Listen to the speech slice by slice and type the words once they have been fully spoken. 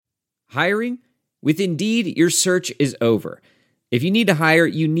Hiring? With Indeed, your search is over. If you need to hire,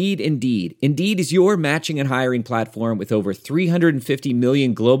 you need Indeed. Indeed is your matching and hiring platform with over 350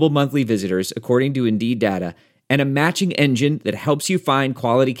 million global monthly visitors, according to Indeed data, and a matching engine that helps you find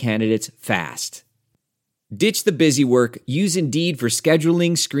quality candidates fast. Ditch the busy work. Use Indeed for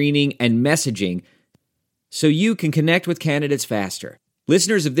scheduling, screening, and messaging so you can connect with candidates faster.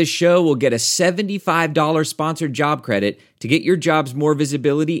 Listeners of this show will get a $75 sponsored job credit to get your jobs more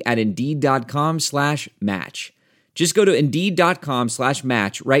visibility at Indeed.com/match. Just go to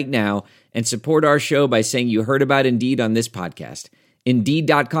Indeed.com/match right now and support our show by saying you heard about Indeed on this podcast.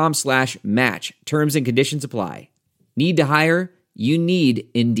 Indeed.com/match. Terms and conditions apply. Need to hire? You need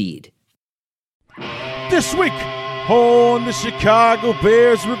Indeed. This week on the Chicago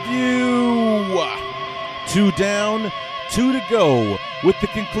Bears Review, 2 down, 2 to go. With the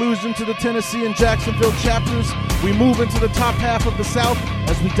conclusion to the Tennessee and Jacksonville chapters, we move into the top half of the South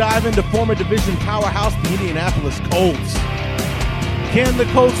as we dive into former division powerhouse, the Indianapolis Colts. Can the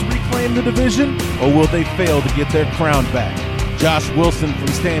Colts reclaim the division, or will they fail to get their crown back? Josh Wilson from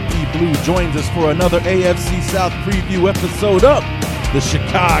Stampede Blue joins us for another AFC South preview episode of the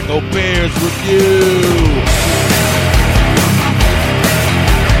Chicago Bears Review.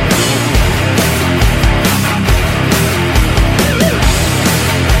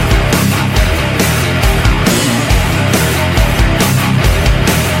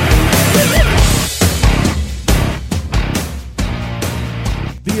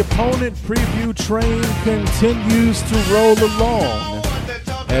 The opponent preview train continues to roll along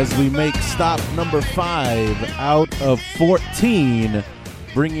as we make stop number 5 out of 14,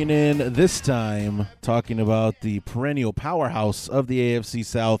 bringing in this time talking about the perennial powerhouse of the AFC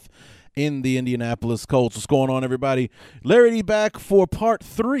South in the Indianapolis Colts. What's going on, everybody? Larry D back for part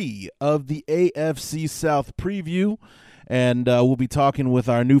 3 of the AFC South preview. And we'll be talking with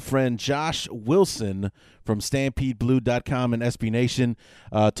our new friend Josh Wilson from StampedeBlue.com and SB Nation,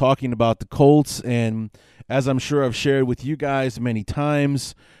 talking about the Colts. And as I'm sure I've shared with you guys many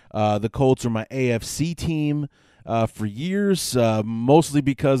times, the Colts are my AFC team for years, mostly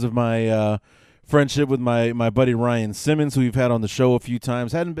because of my friendship with my buddy Ryan Simmons, who we've had on the show a few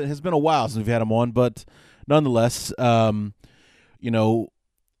times. Has been a while since we've had him on, but nonetheless,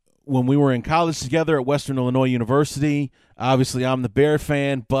 when we were in college together at Western Illinois University, obviously I'm the Bear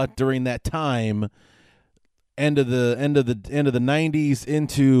fan, but during that time, end of the 90s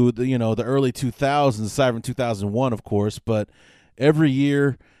into the early 2000s, aside from 2001, of course, but every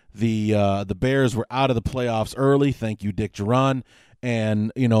year the Bears were out of the playoffs early. Thank you, Dick Duran,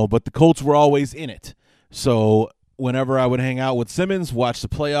 and but the Colts were always in it. So whenever I would hang out with Simmons, watch the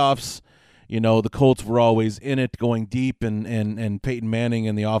playoffs, the Colts were always in it, going deep, and Peyton Manning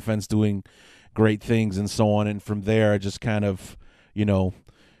and the offense doing great things and so on. And from there, I just kind of,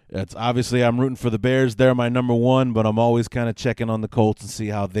 it's obviously I'm rooting for the Bears. They're my number one, but I'm always kind of checking on the Colts and see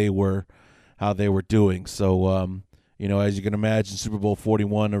how they were doing. So, as you can imagine, Super Bowl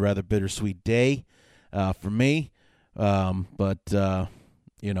 41, a rather bittersweet day for me. But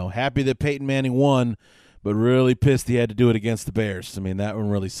happy that Peyton Manning won, but really pissed he had to do it against the Bears. I mean, that one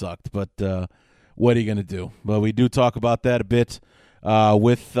really sucked, but what are you going to do? But we do talk about that a bit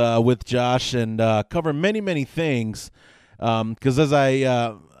with Josh and cover many things because as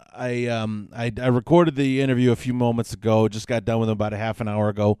I recorded the interview a few moments ago, just got done with him about a half an hour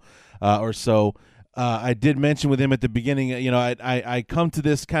ago or so. I did mention with him at the beginning, I come to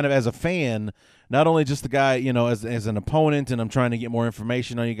this kind of as a fan, not only just the guy, as an opponent, and I'm trying to get more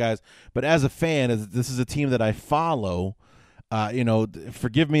information on you guys, but as a fan, as this is a team that I follow.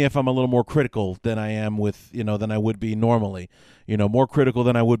 Forgive me if I'm a little more critical than I am than I would be normally. More critical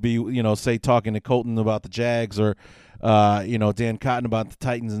than I would be, say talking to Colton about the Jags or, Dan Cotton about the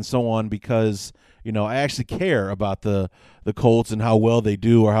Titans and so on, because I actually care about the Colts and how well they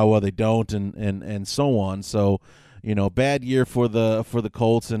do or how well they don't, and so on. So, bad year for the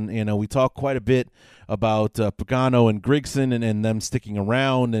Colts, and we talk quite a bit about Pagano and Grigson and them sticking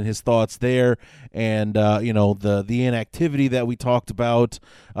around and his thoughts there, and the inactivity that we talked about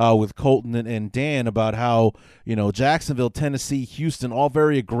with Colton and Dan about how Jacksonville, Tennessee, Houston, all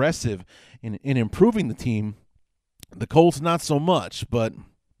very aggressive in improving the team. The Colts not so much, but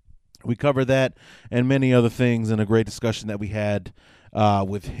we covered that and many other things in a great discussion that we had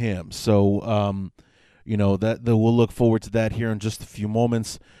with him. So, that we'll look forward to that here in just a few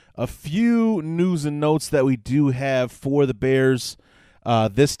moments. A few news and notes that we do have for the Bears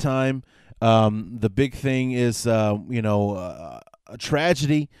this time. The big thing is, a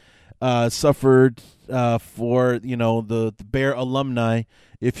tragedy suffered for, the Bear alumni,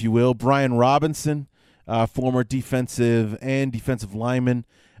 if you will. Brian Robinson, former defensive lineman,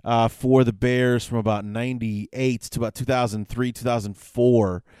 for the Bears from about 98 to about 2003,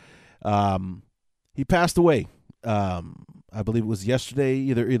 2004. He passed away. I believe it was yesterday,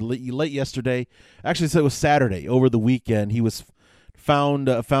 either late yesterday. Actually, so it was Saturday over the weekend. He was found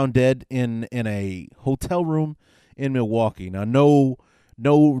dead in a hotel room in Milwaukee. Now,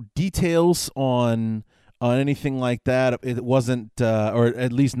 no details on anything like that. It wasn't, or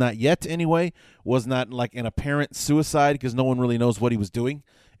at least not yet anyway, was not like an apparent suicide because no one really knows what he was doing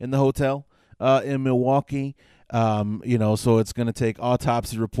in the hotel in Milwaukee. So it's going to take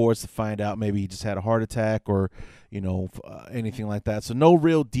autopsy reports to find out maybe he just had a heart attack or, anything like that. So no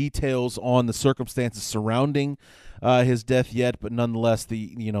real details on the circumstances surrounding his death yet, but nonetheless,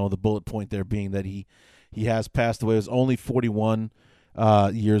 the bullet point there being that he has passed away. He was only 41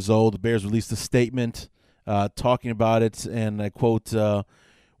 years old. The Bears released a statement talking about it, and I quote,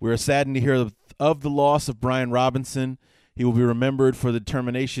 "We are saddened to hear of the loss of Brian Robinson. He will be remembered for the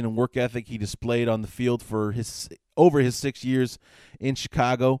determination and work ethic he displayed on the field for over his 6 years in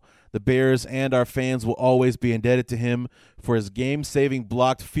Chicago. The Bears and our fans will always be indebted to him for his game-saving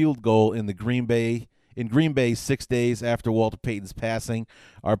blocked field goal in Green Bay 6 days after Walter Payton's passing.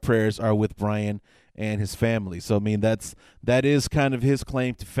 Our prayers are with Brian and his family." So, I mean, that is kind of his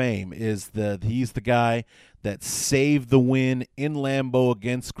claim to fame, is that he's the guy that saved the win in Lambeau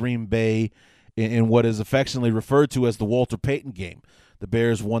against Green Bay in what is affectionately referred to as the Walter Payton game. The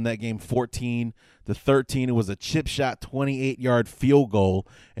Bears won that game 14-13. It was a chip shot 28-yard field goal,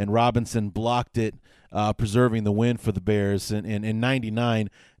 and Robinson blocked it, preserving the win for the Bears. In 99,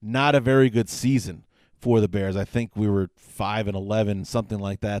 not a very good season for the Bears. I think we were 5-11, something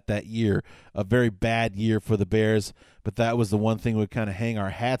like that year. A very bad year for the Bears, but that was the one thing we kind of hang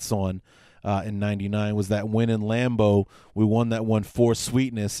our hats on in 99 was that win in Lambeau. We won that one for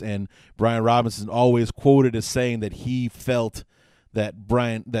sweetness, and Brian Robinson always quoted as saying that he felt that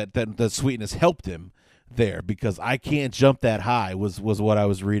that sweetness helped him there, because I can't jump that high was what I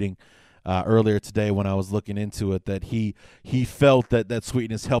was reading earlier today when I was looking into it, that he felt that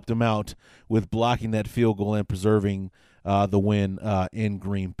sweetness helped him out with blocking that field goal and preserving the win in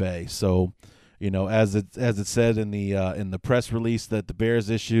Green Bay. So, as it said in the press release that the Bears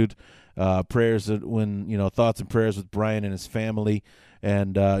issued, thoughts and prayers with Brian and his family,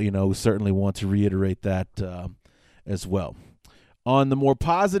 and we certainly want to reiterate that as well. On the more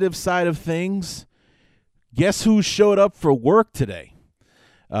positive side of things, guess who showed up for work today?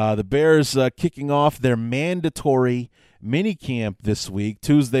 The Bears kicking off their mandatory minicamp this week.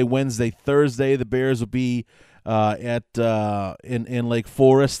 Tuesday, Wednesday, Thursday, the Bears will be in Lake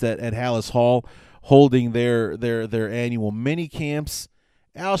Forest at Hallis Hall, holding their annual minicamps.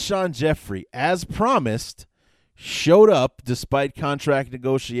 Alshon Jeffrey, as promised, showed up despite contract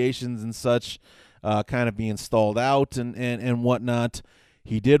negotiations and such kind of being stalled out and whatnot.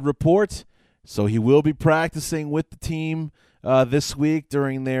 He did report, so he will be practicing with the team this week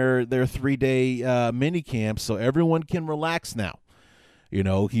during their 3-day mini camp, so everyone can relax now.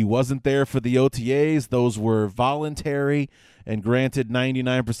 He wasn't there for the OTAs. Those were voluntary, and granted,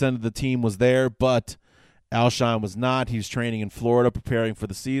 99% of the team was there, but Alshon was not. He's training in Florida, preparing for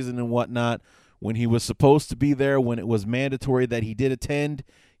the season and whatnot. When he was supposed to be there, when it was mandatory that he did attend,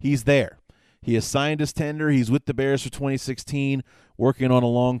 he's there. He has signed his tender. He's with the Bears for 2016, working on a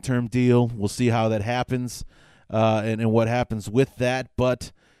long-term deal. We'll see how that happens and what happens with that.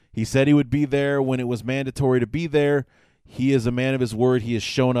 But he said he would be there when it was mandatory to be there. He is a man of his word. He has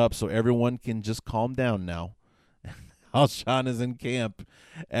shown up, so everyone can just calm down now. Alshon is in camp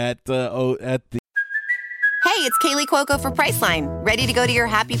at the. Hey, it's Kaylee Cuoco for Priceline. Ready to go to your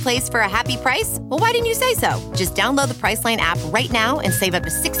happy place for a happy price? Well, why didn't you say so? Just download the Priceline app right now and save up to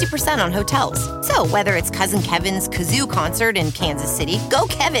 60% on hotels. So whether it's Cousin Kevin's Kazoo Concert in Kansas City, go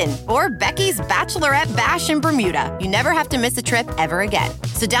Kevin, or Becky's Bachelorette Bash in Bermuda, you never have to miss a trip ever again.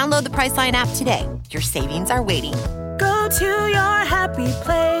 So download the Priceline app today. Your savings are waiting. Go to your happy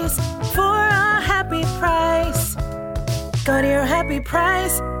place for a happy price. Go to your happy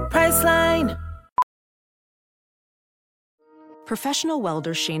price, Priceline. Professional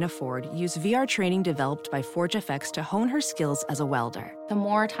welder Shayna Ford used VR training developed by ForgeFX to hone her skills as a welder. The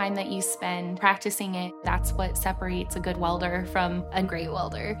more time that you spend practicing it, that's what separates a good welder from a great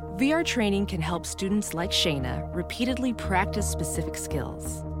welder. VR training can help students like Shayna repeatedly practice specific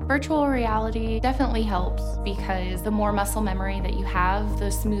skills. Virtual reality definitely helps because the more muscle memory that you have,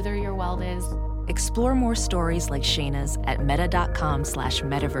 the smoother your weld is. Explore more stories like Shayna's at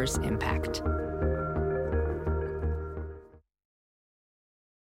meta.com/metaverseimpact.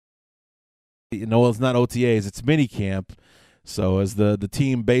 It's not OTAs, it's minicamp. So as the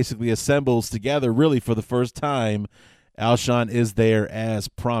team basically assembles together really for the first time Alshon is there as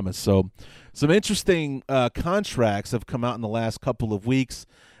promised. So some interesting contracts have come out in the last couple of weeks.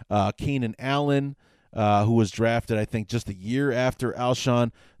 Keenan Allen, who was drafted, I think, just a year after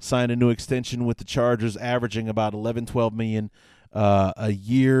Alshon, signed a new extension with the Chargers, averaging about $11-12 million a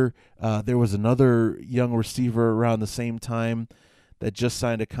year. There was another young receiver around the same time that just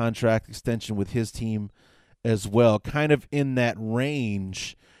signed a contract extension with his team as well, kind of in that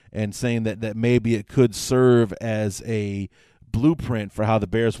range, and saying that maybe it could serve as a blueprint for how the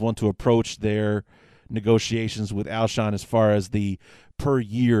Bears want to approach their negotiations with Alshon as far as the per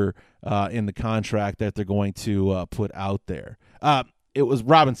year in the contract that they're going to put out there. It was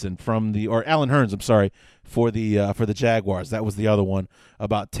Robinson or Allen Hurns, I'm sorry, for the Jaguars. That was the other one,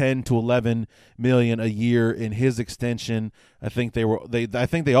 about $10 to $11 million a year in his extension. I think they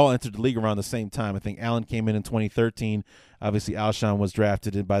all entered the league around the same time. I think Allen came in 2013. Obviously, Alshon was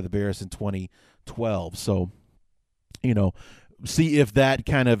drafted by the Bears in 2012. So, see if that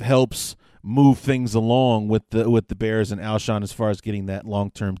kind of helps move things along with the Bears and Alshon as far as getting that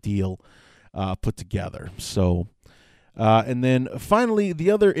long-term deal put together. So. And then finally,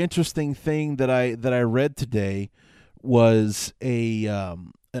 the other interesting thing that I read today was an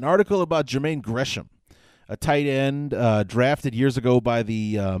article about Jermaine Gresham, a tight end drafted years ago by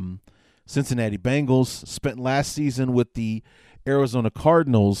the Cincinnati Bengals, spent last season with the Arizona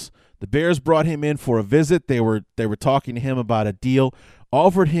Cardinals. The Bears brought him in for a visit. They were talking to him about a deal,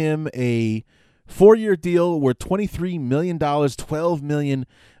 offered him a 4-year deal worth $23 million, $12 million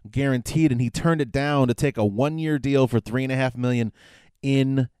guaranteed, and he turned it down to take a 1-year deal for $3.5 million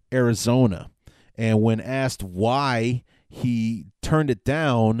in Arizona. And when asked why he turned it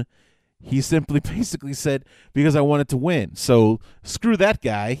down, he simply basically said, because I wanted to win. So screw that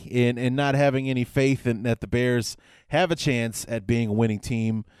guy and not having any faith in that the Bears have a chance at being a winning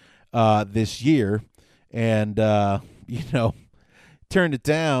team this year. And, turned it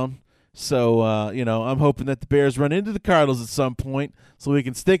down. So, I'm hoping that the Bears run into the Cardinals at some point so we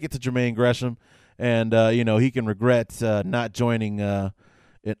can stick it to Jermaine Gresham and, he can regret not joining an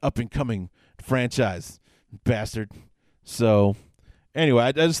up-and-coming franchise, bastard. So, anyway,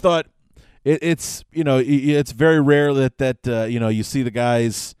 I just thought it's very rare that you see the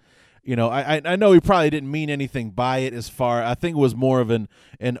guys, I know he probably didn't mean anything by it I think it was more of an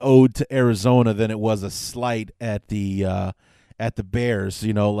ode to Arizona than it was a slight at the Bears.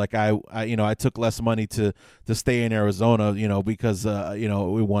 I took less money to stay in Arizona, because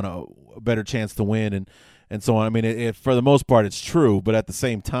we want a better chance to win and so on. I mean, for the most part it's true, but at the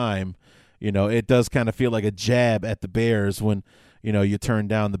same time, it does kind of feel like a jab at the Bears when you turn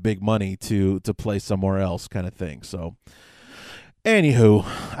down the big money to play somewhere else, kind of thing. So anywho,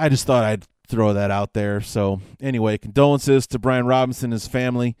 I just thought I'd throw that out there. So anyway, condolences to Brian Robinson and his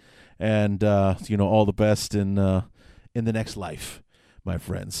family, and all the best in the next life, my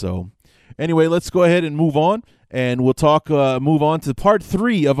friend. So anyway, let's go ahead and move on, and we'll move on to part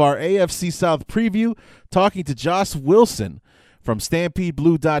 3 of our AFC South preview, talking to Josh Wilson from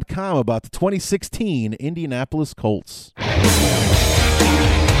StampedeBlue.com about the 2016 Indianapolis Colts.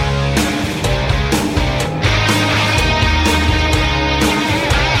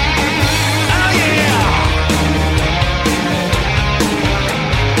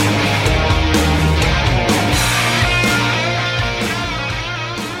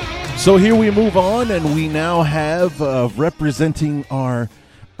 So here we move on, and we now have representing the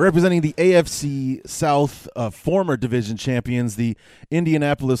AFC South former division champions, the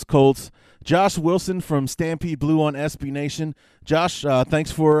Indianapolis Colts, Josh Wilson from Stampede Blue on SB Nation. Josh,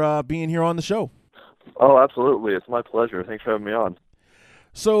 thanks for being here on the show. Oh, absolutely. It's my pleasure. Thanks for having me on.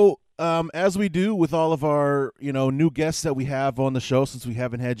 So as we do with all of our new guests that we have on the show, since we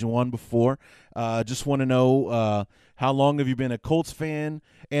haven't had you on before, just want to know how long have you been a Colts fan?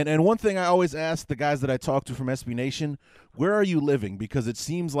 And one thing I always ask the guys that I talk to from SB Nation, where are you living? Because it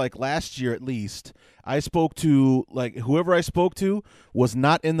seems like last year at least, whoever I spoke to was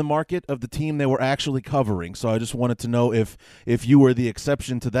not in the market of the team they were actually covering. So I just wanted to know if you were the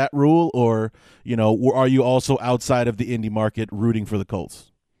exception to that rule, or are you also outside of the Indy market rooting for the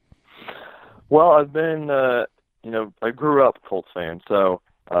Colts? Well, I've been, I grew up a Colts fan, so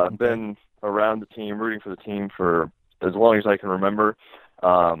I've been around the team, rooting for the team for as long as I can remember.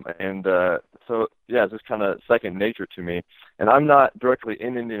 So it's just kind of second nature to me. And I'm not directly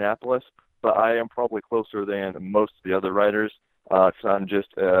in Indianapolis, but I am probably closer than most of the other writers, because I'm just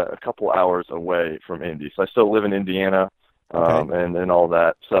a couple hours away from Indy. So I still live in Indiana, and all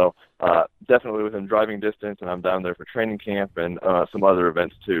that. So definitely within driving distance, and I'm down there for training camp and some other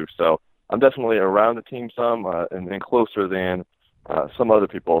events too. So I'm definitely around the team some, and closer than some other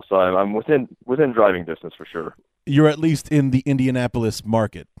people. So I'm within driving distance for sure. You're at least in the Indianapolis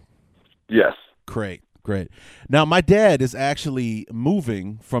market. Yes. Great. Now, my dad is actually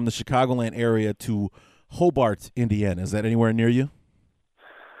moving from the Chicagoland area to Hobart, Indiana. Is that anywhere near you?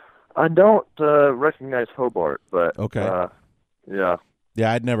 I don't recognize Hobart, but okay. Yeah.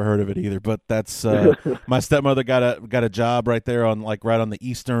 Yeah, I'd never heard of it either, but that's my stepmother got a job right there on right on the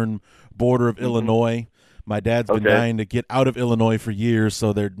eastern border of Illinois. My dad's been dying to get out of Illinois for years,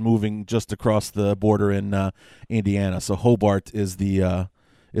 so they're moving just across the border in Indiana. So Hobart is the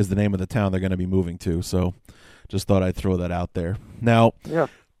name of the town they're going to be moving to. So just thought I'd throw that out there. Now,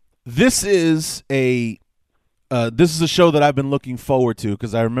 this is a show that I've been looking forward to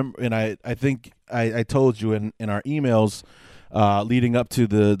because I remember, and I think I told you in our emails leading up to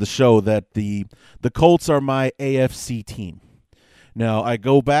the show that the Colts are my AFC team. Now, I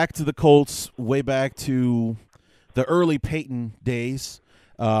go back to the Colts way back to the early Peyton days.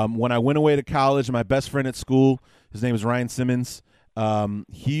 When I went away to college, my best friend at school, his name is Ryan Simmons.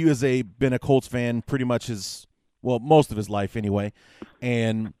 He has been a Colts fan pretty much most of his life anyway.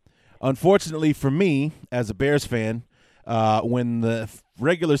 And unfortunately for me, as a Bears fan, when the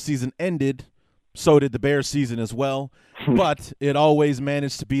regular season ended, so did the Bears season as well. But it always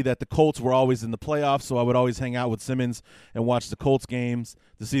managed to be that the Colts were always in the playoffs, so I would always hang out with Simmons and watch the Colts games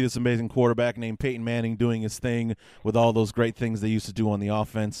to see this amazing quarterback named Peyton Manning doing his thing with all those great things they used to do on the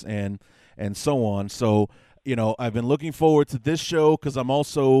offense and so on. So, I've been looking forward to this show because I'm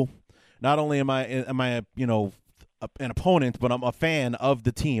also not only am I an opponent, but I'm a fan of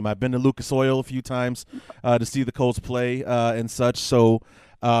the team. I've been to Lucas Oil a few times to see the Colts play and such. So,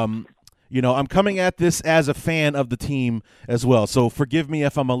 I'm coming at this as a fan of the team as well. So forgive me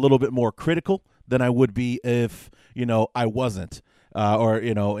if I'm a little bit more critical than I would be if, I wasn't or,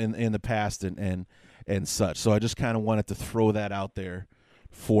 in the past and such. So I just kind of wanted to throw that out there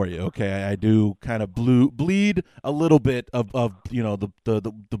for you. Okay. I do kind of bleed a little bit of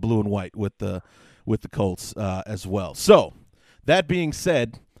the blue and white with the Colts as well. So that being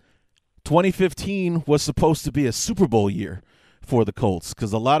said, 2015 was supposed to be a Super Bowl year for the Colts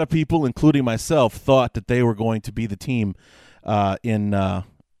because a lot of people, including myself, thought that they were going to be the team in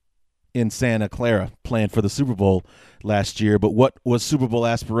Santa Clara playing for the Super Bowl last year. But what was Super Bowl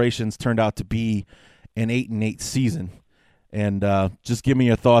aspirations turned out to be an 8-8 season. And just give me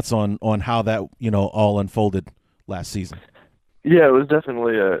your thoughts on how that all unfolded last season. Yeah, it was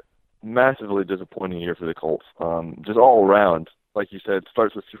definitely a massively disappointing year for the Colts. Just all around, like you said,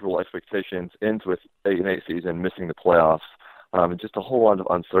 starts with Super Bowl expectations, ends with 8-8 season, missing the playoffs. And just a whole lot of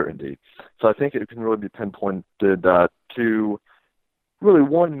uncertainty. So I think it can really be pinpointed to really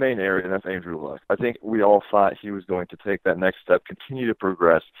one main area, and that's Andrew Luck. I think we all thought he was going to take that next step, continue to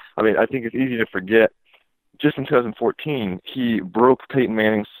progress. I mean, I think it's easy to forget, just in 2014, he broke Peyton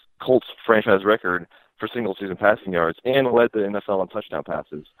Manning's Colts franchise record for single-season passing yards and led the NFL in touchdown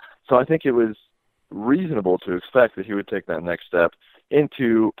passes. So I think it was reasonable to expect that he would take that next step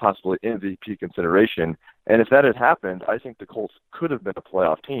into possibly MVP consideration. And if that had happened, I think the Colts could have been a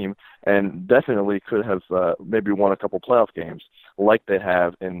playoff team and definitely could have maybe won a couple playoff games like they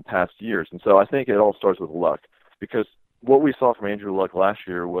have in past years. And so I think it all starts with luck because what we saw from Andrew Luck last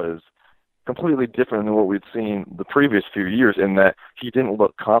year was completely different than what we'd seen the previous few years in that he didn't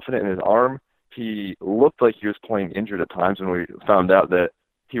look confident in his arm. He looked like he was playing injured at times when we found out that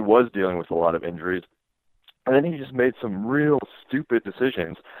he was dealing with a lot of injuries. And then he just made some real stupid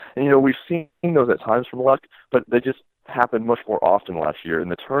decisions. And, we've seen those at times from Luck, but they just happened much more often last year.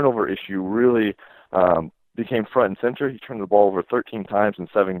 And the turnover issue really became front and center. He turned the ball over 13 times in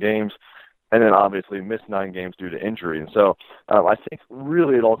 7 games, and then obviously missed 9 games due to injury. And so I think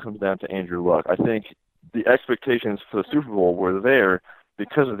really it all comes down to Andrew Luck. I think the expectations for the Super Bowl were there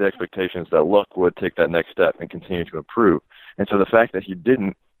because of the expectations that Luck would take that next step and continue to improve. And so the fact that he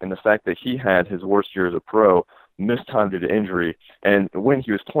didn't, and the fact that he had his worst year as a pro, missed time due to injury, and when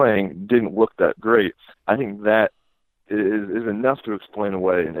he was playing didn't look that great, I think that is enough to explain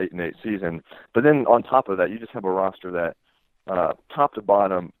away an 8-8 season. But then on top of that, you just have a roster that top to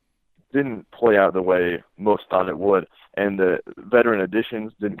bottom didn't play out the way most thought it would, and the veteran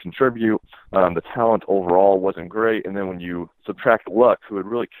additions didn't contribute. The talent overall wasn't great, and then when you subtract Luck, who had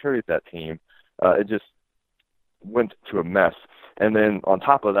really carried that team, it just went to a mess. And then on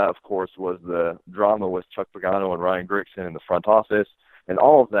top of that, of course, was the drama with Chuck Pagano and Ryan Grigson in the front office, and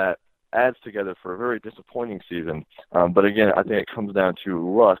all of that adds together for a very disappointing season. But again, I think it comes down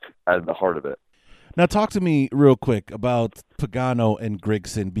to Luck at the heart of it. Now, talk to me real quick about Pagano and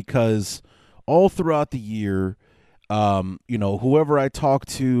Grigson, because all throughout the year, whoever I talk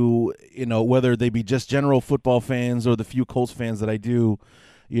to, whether they be just general football fans or the few Colts fans that I do,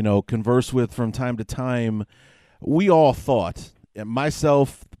 converse with from time to time, we all thought,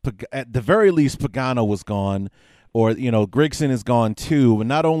 myself, at the very least, Pagano was gone, or, Grigson is gone too. And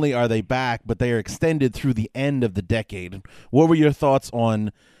not only are they back, but they are extended through the end of the decade. What were your thoughts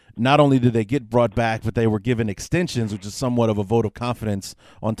on not only did they get brought back, but they were given extensions, which is somewhat of a vote of confidence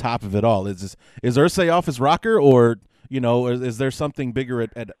on top of it all? Is Irsay off his rocker, or, is there something bigger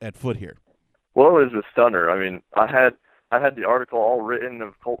at foot here? Well, it was a stunner. I mean, I had the article all written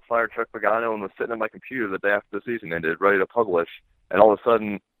of Colts fire Chuck Pagano and was sitting on my computer the day after the season ended, ready to publish. And all of a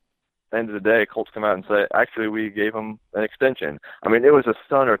sudden, end of the day, Colts come out and say, actually, we gave him an extension. I mean, it was a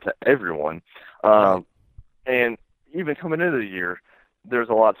stunner to everyone. And even coming into the year, there's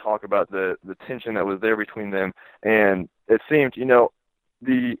a lot of talk about the tension that was there between them. And it seemed,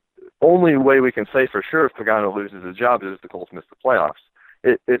 the only way we can say for sure if Pagano loses his job is if the Colts miss the playoffs.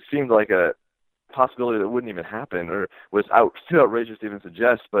 It seemed like a possibility that wouldn't even happen, or was too outrageous to even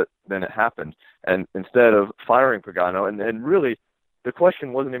suggest, but then it happened. And instead of firing Pagano, and really the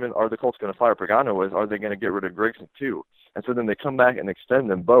question wasn't even, are the Colts going to fire Pagano, was, are they going to get rid of Grigson too? And so then they come back and extend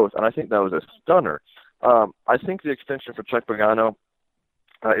them both, and I think that was a stunner. I think the extension for Chuck Pagano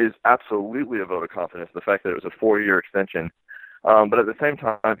is absolutely a vote of confidence, the fact that it was a 4-year extension. But at the same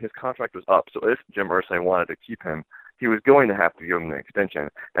time, his contract was up, so if Jim Irsay wanted to keep him, he was going to have to give him an extension.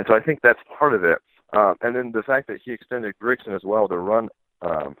 And so I think that's part of it. And then the fact that he extended Grigson as well to run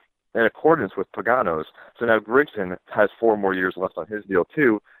in accordance with Pagano's. So now Grigson has 4 more years left on his deal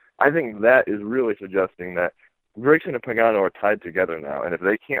too. I think that is really suggesting that Grigson and Pagano are tied together now. And if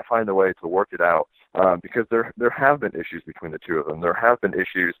they can't find a way to work it out, because there have been issues between the two of them. There have been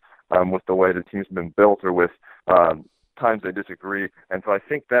issues with the way the team's been built, or with times they disagree. And so I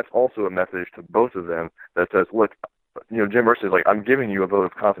think that's also a message to both of them that says, look, Jim Irsay is like, I'm giving you a vote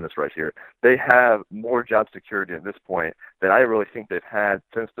of confidence right here. They have more job security at this point than I really think they've had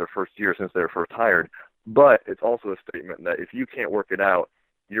since their first year, since they were first hired. But it's also a statement that if you can't work it out,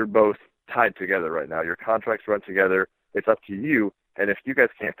 you're both tied together right now. Your contracts run together. It's up to you. And if you guys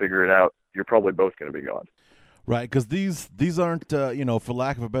can't figure it out, you're probably both going to be gone. Right, because these aren't, for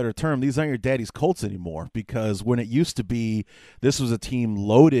lack of a better term, these aren't your daddy's Colts anymore. Because when it used to be, this was a team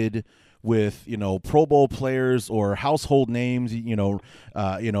loaded with, Pro Bowl players or household names,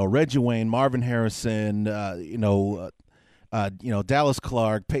 Reggie Wayne, Marvin Harrison, Dallas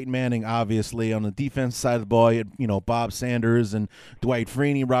Clark, Peyton Manning, obviously on the defense side of the ball, Bob Sanders and Dwight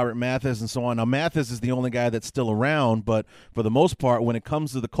Freeney, Robert Mathis, and so on. Now, Mathis is the only guy that's still around, but for the most part, when it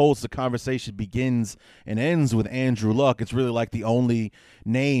comes to the Colts, the conversation begins and ends with Andrew Luck. It's really like the only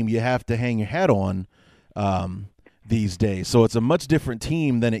name you have to hang your hat on these days. So it's a much different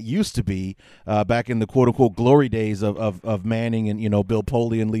team than it used to be back in the quote-unquote glory days of Manning and, Bill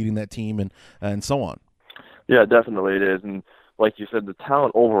Polian leading that team and so on. Yeah, definitely it is. And like you said, the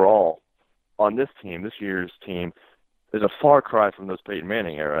talent overall on this team, this year's team, is a far cry from those Peyton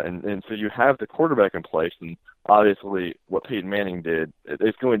Manning era. And so you have the quarterback in place, and obviously what Peyton Manning did,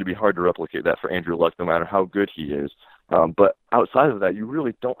 it's going to be hard to replicate that for Andrew Luck, no matter how good he is. But outside of that, you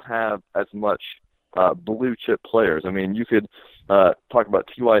really don't have as much blue-chip players. I mean, you could talk about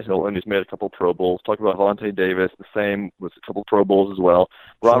T.Y. Hilton, who's made a couple Pro Bowls. Talk about Vontae Davis, the same, with a couple Pro Bowls as well.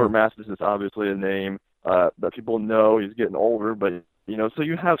 Robert Mathis is obviously a name that people know. He's getting older, but, so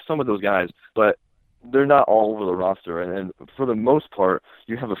you have some of those guys, but they're not all over the roster. And for the most part,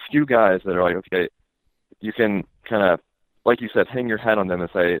 you have a few guys that are like, okay, you can kind of, like you said, hang your hat on them and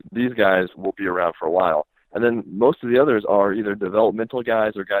say, these guys will be around for a while. And then most of the others are either developmental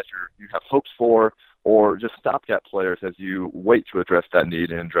guys or guys you have hopes for, or just stopgap players as you wait to address that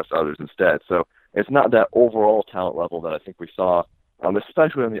need and address others instead. So it's not that overall talent level that I think we saw,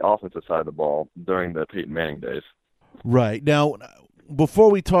 especially on the offensive side of the ball during the Peyton Manning days. Right. Now,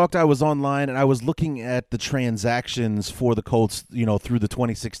 before we talked, I was online and I was looking at the transactions for the Colts, through the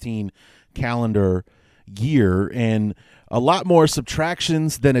 2016 calendar year, and a lot more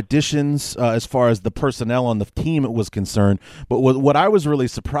subtractions than additions as far as the personnel on the team was concerned. But what I was really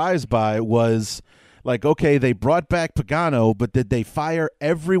surprised by was, like, okay, they brought back Pagano, but did they fire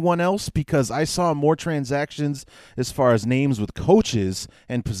everyone else? Because I saw more transactions as far as names with coaches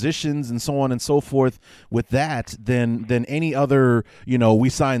and positions and so on and so forth with that than any other, we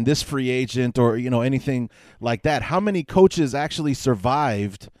signed this free agent or, anything like that. How many coaches actually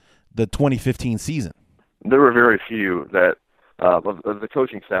survived the 2015 season? There were very few that of the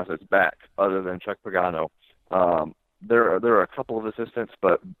coaching staff that's back, other than Chuck Pagano. There are a couple of assistants,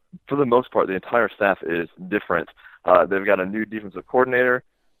 but for the most part, the entire staff is different. They've got a new defensive coordinator.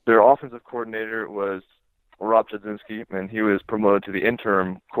 Their offensive coordinator was Rob Chudzinski, and he was promoted to the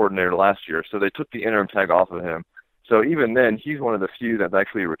interim coordinator last year. So they took the interim tag off of him. So even then, he's one of the few that's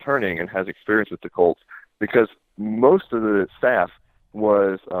actually returning and has experience with the Colts, because most of the staff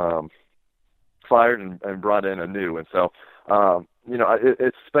was fired and brought in anew. And so,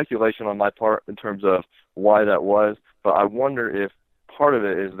 it's speculation on my part in terms of why that was, but I wonder if part of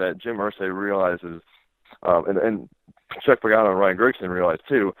it is that Jim Irsay realizes, and Chuck Pagano and Ryan Grigson realize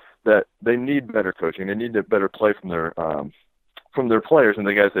too, that they need better coaching. They need to better play from their players and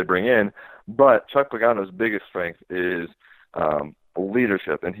the guys they bring in. But Chuck Pagano's biggest strength is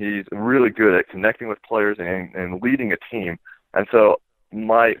leadership, and he's really good at connecting with players and leading a team. And so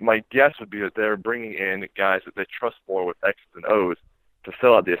my guess would be that they're bringing in guys that they trust more with X's and O's to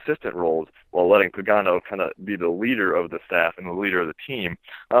fill out the assistant roles while letting Pagano kind of be the leader of the staff and the leader of the team,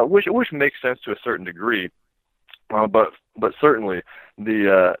 which makes sense to a certain degree. But certainly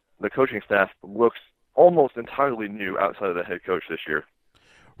the coaching staff looks almost entirely new outside of the head coach this year.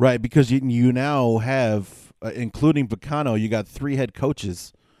 Right, because you now have, including Pagano, you got 3 head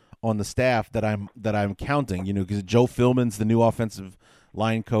coaches on the staff that I'm counting. Because Joe Philman's the new offensive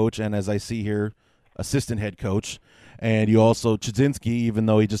line coach, and as I see here, assistant head coach. And you also, Chudzinski, even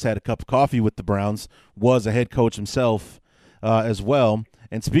though he just had a cup of coffee with the Browns, was a head coach himself as well.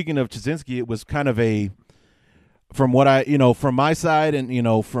 And speaking of Chudzinski, it was kind of from what from my side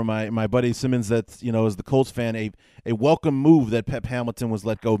and, from my buddy Simmons that, is the Colts fan, a welcome move that Pep Hamilton was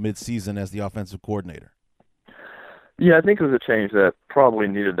let go mid-season as the offensive coordinator. Yeah, I think it was a change that probably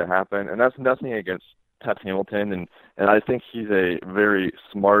needed to happen, and that's nothing against Pep Hamilton, and I think he's a very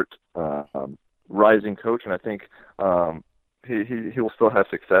smart rising coach, and I think he will still have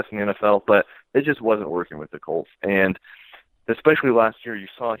success in the NFL, but it just wasn't working with the Colts. And especially last year, you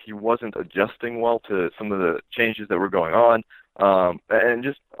saw he wasn't adjusting well to some of the changes that were going on, and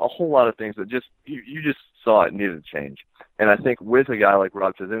just a whole lot of things that you just saw it needed to change. And I think with a guy like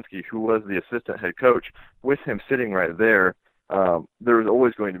Rob Chudzinski, who was the assistant head coach, with him sitting right there, there was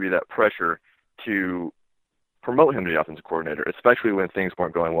always going to be that pressure to promote him to the offensive coordinator, especially when things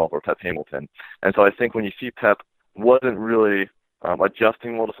weren't going well for Pep Hamilton. And so I think when you see Pep wasn't really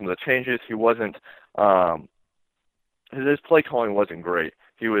adjusting well to some of the changes, he wasn't his play calling wasn't great.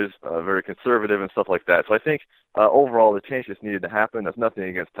 He was very conservative and stuff like that. So I think overall the change just needed to happen. That's nothing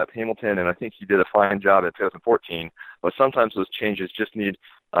against Pep Hamilton, and I think he did a fine job in 2014. But sometimes those changes just need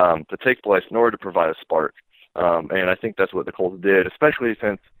to take place in order to provide a spark. And I think that's what the Colts did, especially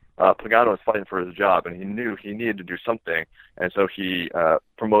since Pagano was fighting for his job, and he knew he needed to do something. And so he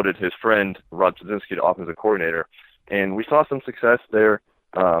promoted his friend, Rob Chudzinski, to offensive coordinator. And we saw some success there,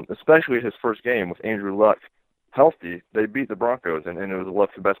 especially his first game with Andrew Luck healthy. They beat the Broncos, and it was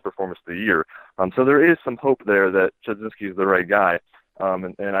Luck's best performance of the year. So there is some hope there that Chudzinski is the right guy.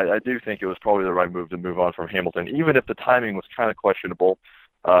 And I do think it was probably the right move to move on from Hamilton, even if the timing was kind of questionable.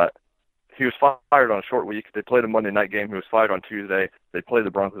 He was fired on a short week. They played a Monday night game. He was fired on Tuesday. They played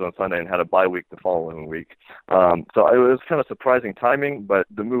the Broncos on Sunday and had a bye week the following week. So it was kind of surprising timing, but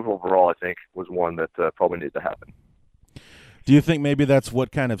the move overall, I think, was one that probably needed to happen. Do you think maybe that's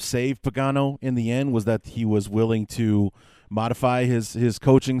what kind of saved Pagano in the end, was that he was willing to modify his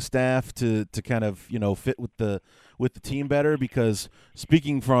coaching staff to kind of, fit with the team better? Because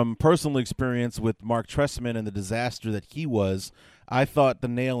speaking from personal experience with Mark Trestman and the disaster that he was, I thought the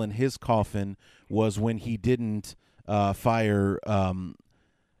nail in his coffin was when he didn't fire and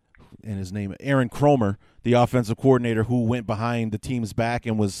his name Aaron Kromer, the offensive coordinator, who went behind the team's back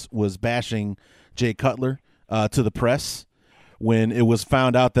and was bashing Jay Cutler to the press. When it was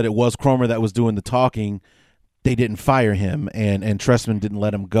found out that it was Kromer that was doing the talking, they didn't fire him, and Trestman didn't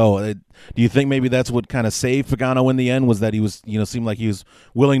let him go. Do you think maybe that's what kind of saved Pagano in the end, was that he was, seemed like he was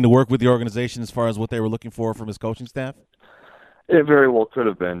willing to work with the organization as far as what they were looking for from his coaching staff? It very well could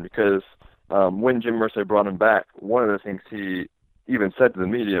have been, because when Jim Irsay brought him back, one of the things he even said to the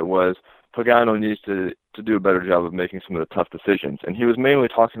media was Pagano needs to do a better job of making some of the tough decisions. And he was mainly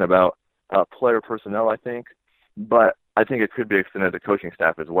talking about player personnel, I think, but I think it could be extended to coaching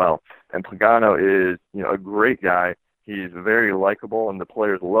staff as well. And Pagano is, a great guy. He's very likable, and the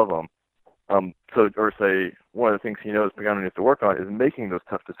players love him. So Irsay, one of the things he knows Pagano needs to work on is making those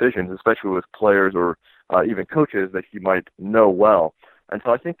tough decisions, especially with players or even coaches that he might know well. And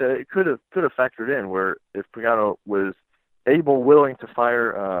so I think that it could have factored in, where if Pagano was willing to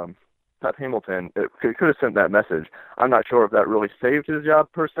fire Pep Hamilton, it could have sent that message. I'm not sure if that really saved his job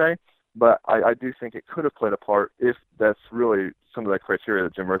per se, but I do think it could have played a part, if that's really some of the criteria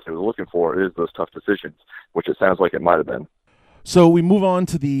that Jim Irsay was looking for, is those tough decisions, which it sounds like it might have been. So we move on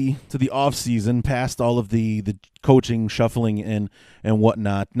to the off season, past all of the coaching shuffling and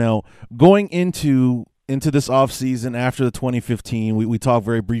whatnot. Now, going into this off season after the 2015, we talked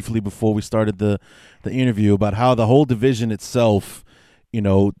very briefly before we started the interview about how the whole division itself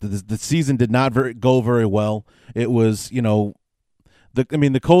The season did not go very well. It was,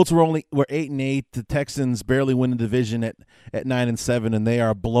 the Colts were 8-8. The Texans barely win the division at 9-7, and they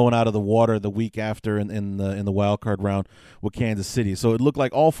are blown out of the water the week after in the wild card round with Kansas City. So it looked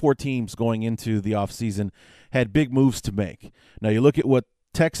like all four teams going into the offseason had big moves to make. Now you look at what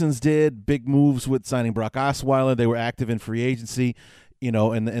Texans did, big moves with signing Brock Osweiler. They were active in free agency,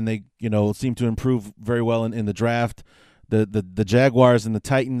 and they seemed to improve very well in the draft. The Jaguars and the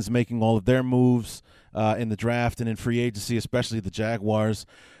Titans making all of their moves in the draft and in free agency, especially the Jaguars.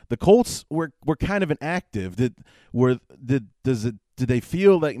 The Colts were kind of inactive. Did they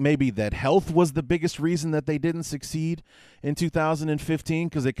feel like maybe that health was the biggest reason that they didn't succeed in 2015?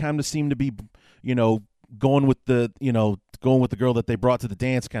 Because they kind of seemed to be, going with the girl that they brought to the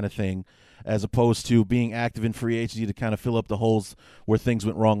dance kind of thing, as opposed to being active in free agency to kind of fill up the holes where things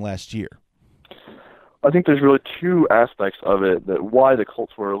went wrong last year. I think there's really two aspects of it that why the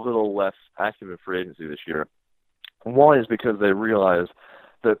Colts were a little less active in free agency this year. One is because they realized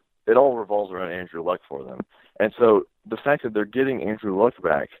that it all revolves around Andrew Luck for them. And so the fact that they're getting Andrew Luck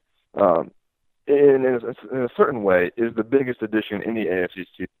back in a certain way is the biggest addition any AFC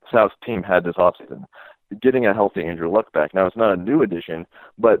South team had this offseason, getting a healthy Andrew Luck back. Now, it's not a new addition,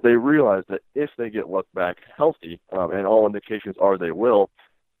 but they realized that if they get Luck back healthy, and all indications are they will,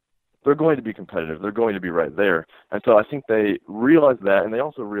 they're going to be competitive. They're going to be right there. And so I think they realized that, and they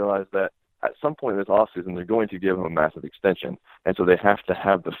also realized that at some point in this offseason, they're going to give him a massive extension. And so they have to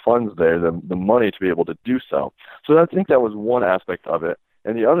have the funds there, the money to be able to do so. So I think that was one aspect of it.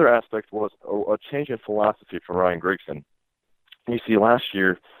 And the other aspect was a change in philosophy from Ryan Grigson. You see, last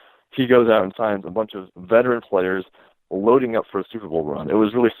year, he goes out and signs a bunch of veteran players loading up for a Super Bowl run. It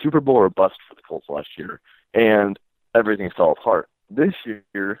was really Super Bowl or bust for the Colts last year, and everything fell apart. This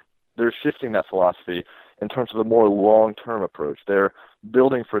year, they're shifting that philosophy in terms of a more long-term approach. They're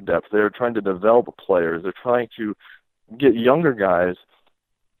building for depth. They're trying to develop players. They're trying to get younger guys,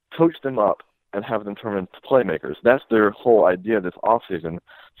 coach them up, and have them turn into playmakers. That's their whole idea this offseason.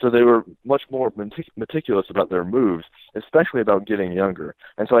 So they were much more meticulous about their moves, especially about getting younger.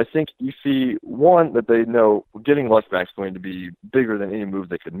 And so I think you see, one, that they know getting Luck back is going to be bigger than any move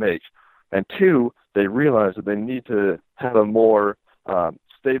they could make. And two, they realize that they need to have a more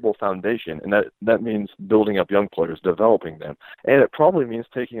stable foundation, and that means building up young players, developing them. And it probably means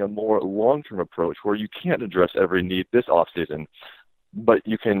taking a more long-term approach where you can't address every need this offseason, but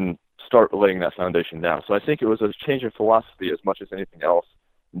you can start laying that foundation down. So I think it was a change in philosophy as much as anything else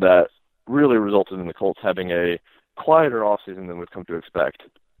that really resulted in the Colts having a quieter offseason than we've come to expect.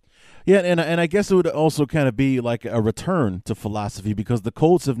 Yeah, and I guess it would also kind of be like a return to philosophy, because the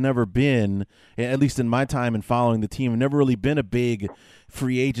Colts have never been, at least in my time in following the team, have never really been a big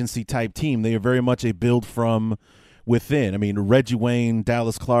free agency type team. They are very much a build from within. I mean, Reggie Wayne,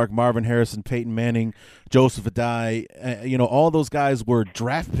 Dallas Clark, Marvin Harrison, Peyton Manning, Joseph Adai, all those guys were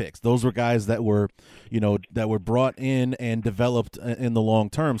draft picks. Those were guys that were, that were brought in and developed in the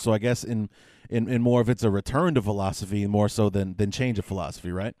long term. So I guess in more of it's a return to philosophy more so than change of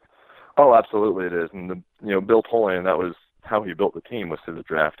philosophy, right? Oh, absolutely it is. And, Bill Polian, that was how he built the team, was through the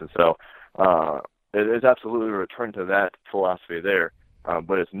draft. And so it is absolutely a return to that philosophy there.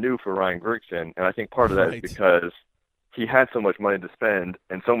 But it's new for Ryan Grigson. And I think part of that is because he had so much money to spend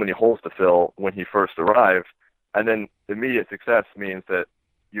and so many holes to fill when he first arrived. And then immediate success means that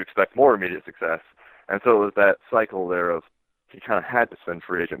you expect more immediate success. And so it was that cycle there of he kind of had to spend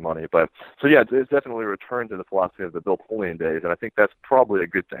free agent money. But so, yeah, it's definitely a return to the philosophy of the Bill Polian days. And I think that's probably a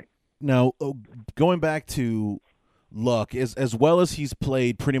good thing. Now, going back to Luck, as well as he's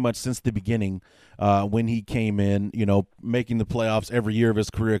played pretty much since the beginning when he came in, making the playoffs every year of his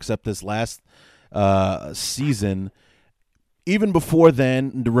career except this last season. Even before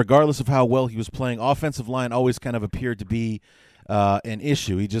then, regardless of how well he was playing, offensive line always kind of appeared to be an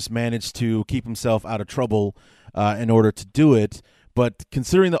issue. He just managed to keep himself out of trouble in order to do it. But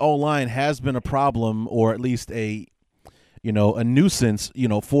considering the O-line has been a problem, or at least a nuisance,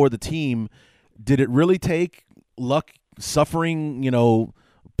 for the team, did it really take Luck suffering,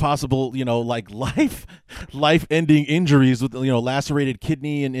 possible, like life-ending injuries with, lacerated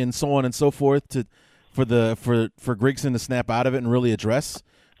kidney and so on and so forth for Grigson to snap out of it and really address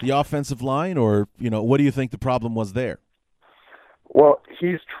the offensive line? Or, what do you think the problem was there? Well,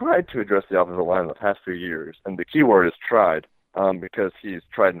 he's tried to address the offensive line in the past few years, and the key word is tried, because he's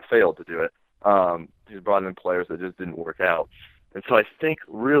tried and failed to do it. He's brought in players that just didn't work out. And so I think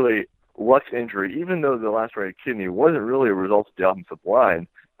really Luck's injury, even though the lacerated kidney wasn't really a result of the offensive line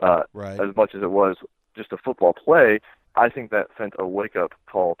as much as it was just a football play, I think that sent a wake-up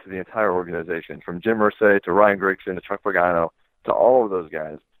call to the entire organization, from Jim Irsay to Ryan Grigson to Chuck Pagano. to all of those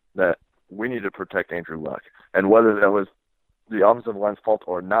guys that we need to protect Andrew Luck. And whether that was the offensive line's fault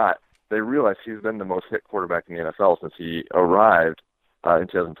or not, they realized he's been the most hit quarterback in the NFL since he arrived in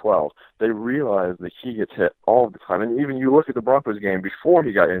 2012. They realized that he gets hit all the time. And even you look at the Broncos game before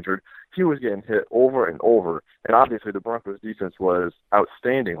he got injured, he was getting hit over and over. And obviously the Broncos defense was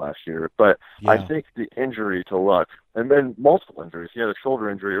outstanding last year. But Yeah. I think the injury to Luck, and then multiple injuries, he had a shoulder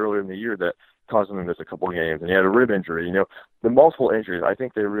injury earlier in the year that caused him to miss a couple of games, and he had a rib injury. The multiple injuries, I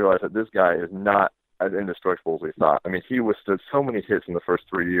think they realized that this guy is not as indestructible as we thought. I mean, he withstood so many hits in the first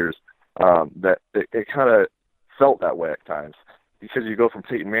 3 years that it kind of felt that way at times. Because you go from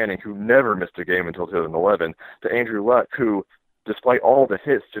Peyton Manning, who never missed a game until 2011, to Andrew Luck, who, despite all the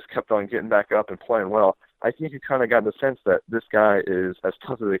hits, just kept on getting back up and playing well. I think you kind of got the sense that this guy is as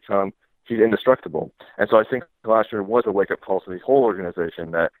tough as they come. He's indestructible. And so I think last year was a wake-up call to the whole organization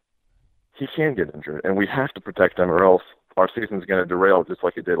that he can get injured, and we have to protect him, or else our season's going to derail just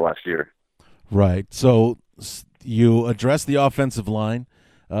like it did last year. Right. So you address the offensive line.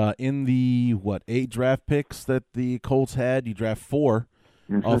 In the, 8 draft picks that the Colts had, you draft 4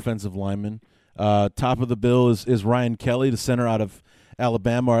 offensive linemen. Top of the bill is Ryan Kelly, the center out of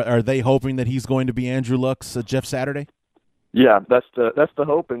Alabama. Are they hoping that he's going to be Andrew Luck's Jeff Saturday? Yeah, that's the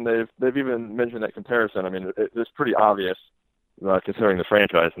hope, and they've even mentioned that comparison. I mean, it's pretty obvious considering the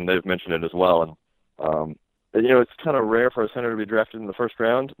franchise, and they've mentioned it as well. And it's kind of rare for a center to be drafted in the first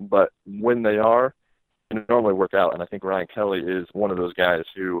round, but when they are, it normally work out. And I think Ryan Kelly is one of those guys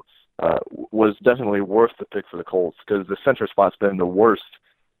who was definitely worth the pick for the Colts, because the center spot's been the worst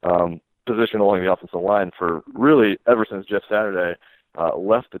position along the offensive line for really ever since Jeff Saturday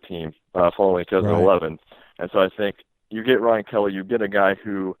left the team following 2011. Right. And so I think you get Ryan Kelly, you get a guy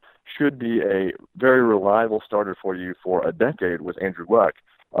who should be a very reliable starter for you for a decade with Andrew Luck.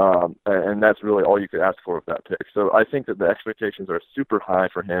 And that's really all you could ask for with that pick. So I think that the expectations are super high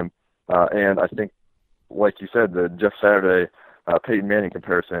for him. And I think, like you said, the Jeff Saturday, Peyton Manning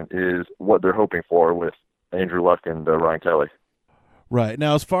comparison is what they're hoping for with Andrew Luck and Ryan Kelly. Right.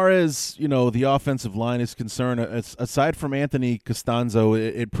 Now, as far as, the offensive line is concerned, aside from Anthony Costanzo,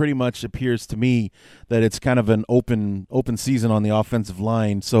 it pretty much appears to me that it's kind of an open season on the offensive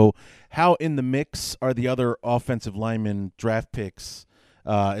line. So how in the mix are the other offensive linemen draft picks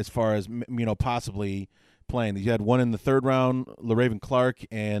as far as, possibly playing? You had one in the 3rd round, LaRaven Clark,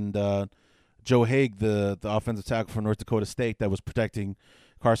 and Joe Haig, the offensive tackle for North Dakota State that was protecting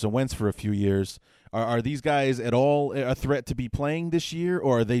Carson Wentz for a few years. Are these guys at all a threat to be playing this year,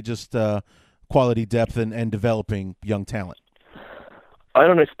 or are they just quality depth and developing young talent? I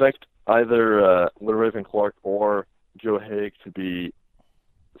don't expect either LaRaven Clark or Joe Haig to be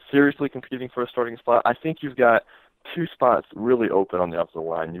seriously competing for a starting spot. I think you've got 2 spots really open on the offensive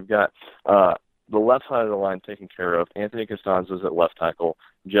line. You've got the left side of the line taken care of. Anthony Costanzo's at left tackle,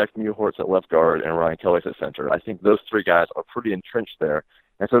 Jack Mewhort's at left guard, and Ryan Kelly's at center. I think those 3 guys are pretty entrenched there.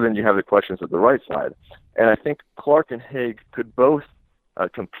 And so then you have the questions at the right side. And I think Clark and Haig could both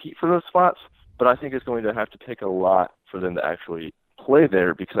compete for those spots, but I think it's going to have to take a lot for them to actually play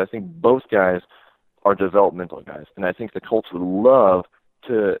there, because I think both guys are developmental guys. And I think the Colts would love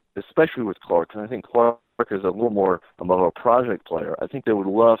to, especially with Clark, and I think Clark is a little more of a project player. I think they would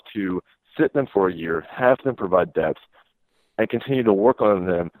love to sit them for a year, have them provide depth, and continue to work on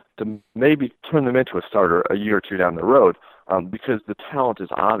them to maybe turn them into a starter a year or 2 down the road, because the talent is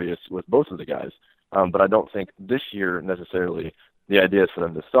obvious with both of the guys. But I don't think this year necessarily the idea is for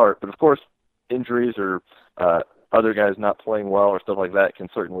them to start. But, of course, injuries or other guys not playing well or stuff like that can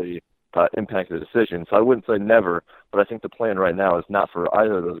certainly impact the decision. So I wouldn't say never, but I think the plan right now is not for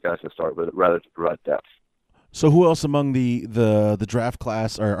either of those guys to start, but rather to provide depth. So who else among the draft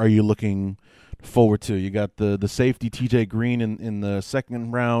class are you looking forward to? You got the safety TJ Green in the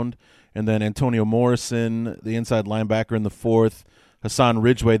 2nd round, and then Antonio Morrison, the inside linebacker, in the 4th, Hassan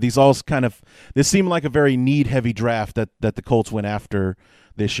Ridgeway. This seemed like a very need-heavy draft that the Colts went after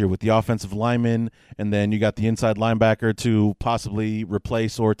this year with the offensive lineman, and then you got the inside linebacker to possibly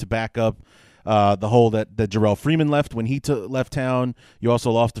replace or to back up the hole that Jarrell Freeman left when he left town. You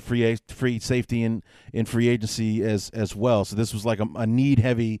also lost the free safety in free agency as well. So this was like a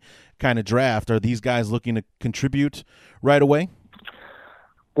need-heavy kind of draft. Are these guys looking to contribute right away?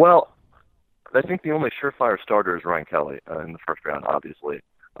 Well, I think the only surefire starter is Ryan Kelly in the 1st round, obviously.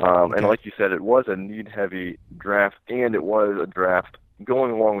 And like you said, it was a need-heavy draft, and it was a draft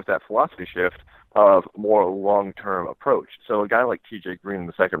going along with that philosophy shift of more long-term approach. So a guy like TJ Green in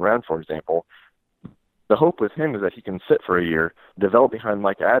the 2nd round, for example, the hope with him is that he can sit for a year, develop behind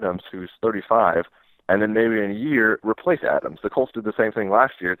Mike Adams, who's 35, and then maybe in a year replace Adams. The Colts did the same thing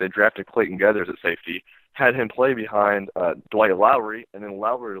last year. They drafted Clayton Geathers at safety, had him play behind Dwight Lowry, and then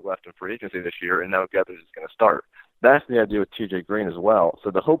Lowry left in free agency this year, and now Geathers is going to start. That's the idea with T.J. Green as well.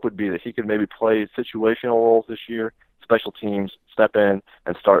 So the hope would be that he could maybe play situational roles this year, special teams, step in,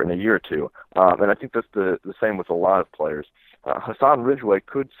 and start in a year or two. And I think that's the same with a lot of players. Hassan Ridgeway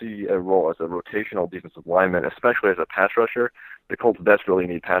could see a role as a rotational defensive lineman, especially as a pass rusher. The Colts desperately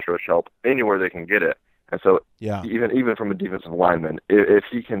need pass rush help anywhere they can get it. And so even from a defensive lineman, if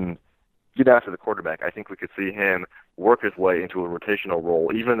he can get after the quarterback, I think we could see him work his way into a rotational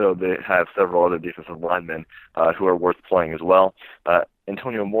role, even though they have several other defensive linemen who are worth playing as well.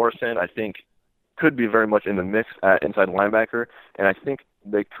 Antonio Morrison, I think, could be very much in the mix at inside linebacker, and I think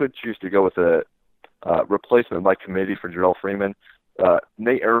they could choose to go with a replacement by committee for Jarrell Freeman.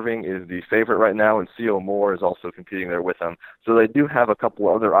 Nate Irving is the favorite right now, and C.O. Moore is also competing there with him. So they do have a couple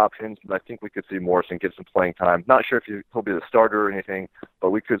of other options, but I think we could see Morrison get some playing time. Not sure if he'll be the starter or anything,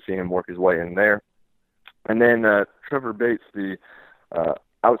 but we could see him work his way in there. And then Trevor Bates, the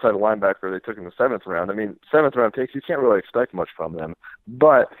outside linebacker, they took in the 7th round. I mean, 7th round picks, you can't really expect much from them.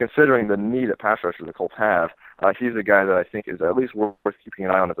 But considering the need at pass rusher the Colts have, he's a guy that I think is at least worth keeping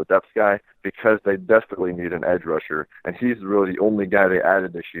an eye on as a depth guy because they desperately need an edge rusher. And he's really the only guy they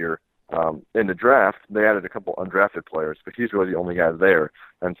added this year. In the draft, they added a couple undrafted players, but he's really the only guy there.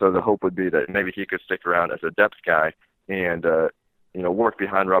 And so the hope would be that maybe he could stick around as a depth guy and, work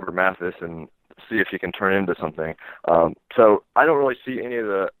behind Robert Mathis and see if he can turn into something. So I don't really see any of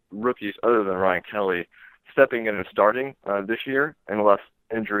the rookies other than Ryan Kelly stepping in and starting this year unless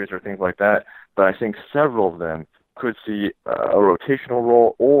injuries or things like that. But I think several of them could see a rotational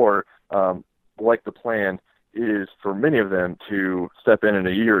role or, like the plan is for many of them to step in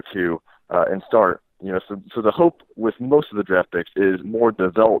a year or two and start. So the hope with most of the draft picks is more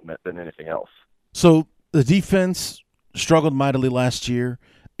development than anything else. So the defense struggled mightily last year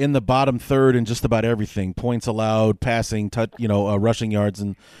in the bottom third in just about everything, points allowed, passing, rushing yards,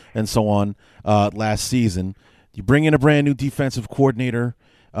 and so on last season. You bring in a brand new defensive coordinator.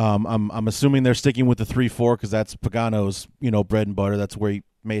 I'm assuming they're sticking with the 3-4 because that's Pagano's bread and butter. That's where he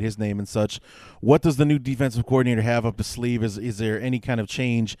made his name and such. What does the new defensive coordinator have up his sleeve? Is there any kind of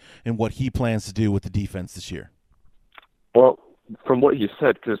change in what he plans to do with the defense this year? Well, from what he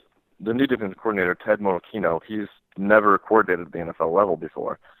said, because the new defensive coordinator, Ted Monachino, he's never coordinated at the NFL level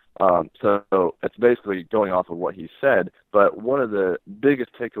before. So it's basically going off of what he said. But one of the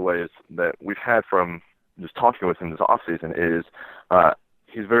biggest takeaways that we've had from just talking with him this offseason is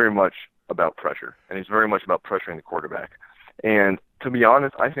he's very much about pressure, and he's very much about pressuring the quarterback. And to be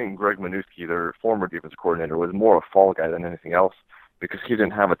honest, I think Greg Minuski, their former defensive coordinator, was more a fall guy than anything else because he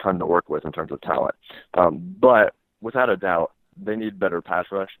didn't have a ton to work with in terms of talent. But without a doubt, they need better pass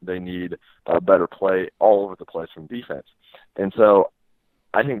rush. They need better play all over the place from defense. And so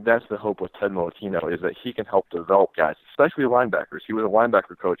I think that's the hope with Ted Molitino is that he can help develop guys, especially linebackers. He was a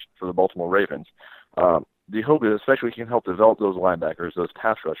linebacker coach for the Baltimore Ravens. The hope is especially he can help develop those linebackers, those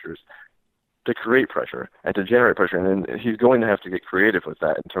pass rushers, to create pressure and to generate pressure. And then he's going to have to get creative with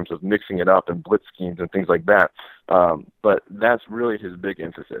that in terms of mixing it up and blitz schemes and things like that. But that's really his big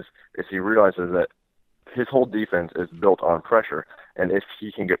emphasis, is he realizes that his whole defense is built on pressure. And if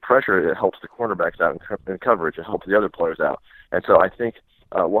he can get pressure, it helps the cornerbacks out in coverage. It helps the other players out. And so I think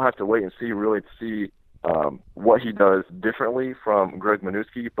we'll have to wait and see, really, to see what he does differently from Greg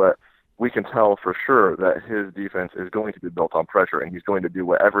Minuski. But we can tell for sure that his defense is going to be built on pressure, and he's going to do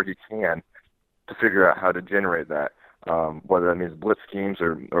whatever he can to figure out how to generate that, whether that means blitz schemes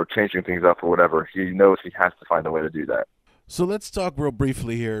or changing things up or whatever. He knows he has to find a way to do that. So let's talk real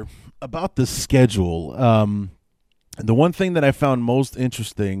briefly here about the schedule. The one thing that I found most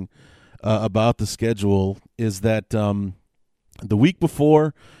interesting about the schedule is that the week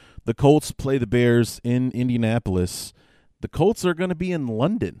before the Colts play the Bears in Indianapolis, the Colts are going to be in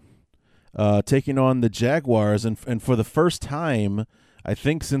London taking on the Jaguars. And for the first time, I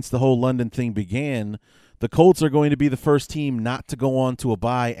think since the whole London thing began, the Colts are going to be the first team not to go on to a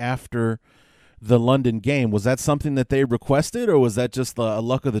bye after the London game. Was that something that they requested, or was that just a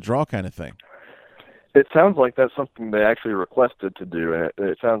luck of the draw kind of thing? It sounds like that's something they actually requested to do, and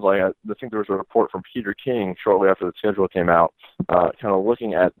it sounds like, I think there was a report from Peter King shortly after the schedule came out, kind of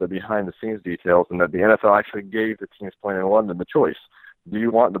looking at the behind-the-scenes details, and that the NFL actually gave the teams playing in London the choice. Do you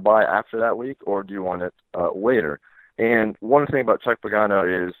want the bye after that week, or do you want it later? And one thing about Chuck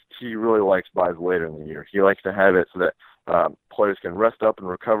Pagano is he really likes byes later in the year. He likes to have it so that players can rest up and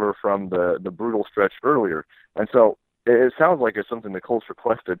recover from the brutal stretch earlier. And so it sounds like it's something the Colts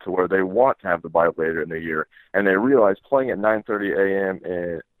requested, to where they want to have the bye later in the year, and they realize playing at 9:30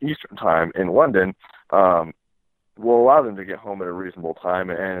 a.m. Eastern time in London will allow them to get home at a reasonable time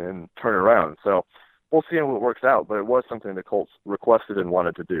and turn around. So we'll see how it works out, but it was something the Colts requested and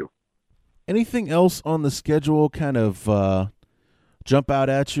wanted to do. Anything else on the schedule kind of jump out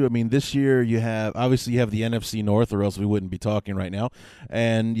at you? I mean, this year you have the NFC North, or else we wouldn't be talking right now,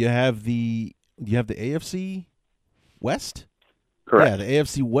 and you have the AFC West. Correct. Yeah, the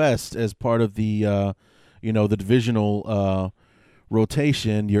AFC West as part of the the divisional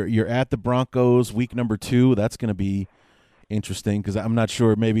rotation. You're at the Broncos week number 2. That's going to be interesting because I'm not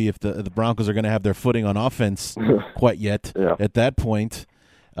sure maybe if the Broncos are going to have their footing on offense quite yet at that point.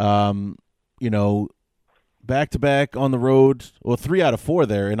 Back-to-back on the road, 3 out of 4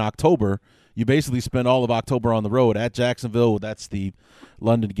 there in October. You basically spend all of October on the road at Jacksonville. That's the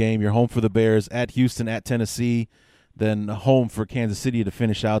London game. You're home for the Bears, at Houston, at Tennessee, then home for Kansas City to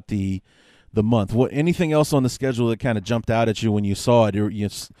finish out the month. Anything else on the schedule that kind of jumped out at you when you saw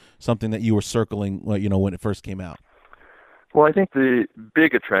it, something that you were circling, when it first came out? Well, I think the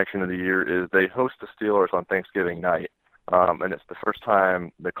big attraction of the year is they host the Steelers on Thanksgiving night. And it's the first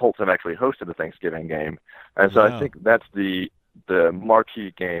time the Colts have actually hosted a Thanksgiving game. And so I think that's the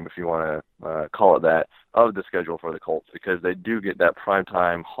marquee game, if you want to call it that, of the schedule for the Colts, because they do get that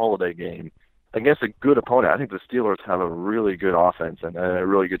primetime holiday game against a good opponent. I think the Steelers have a really good offense and a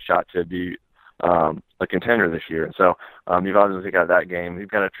really good shot to be a contender this year. And so you've obviously got that game.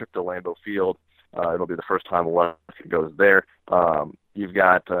 You've got a trip to Lambeau Field. It'll be the first time West goes there. You've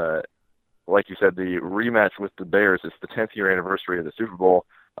got like you said, the rematch with the Bears. It's the 10th year anniversary of the Super Bowl,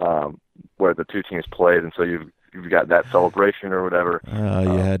 where the two teams played, and so you've got that celebration or whatever.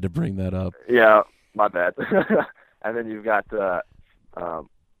 You had to bring that up. Yeah, my bad. And then you've got,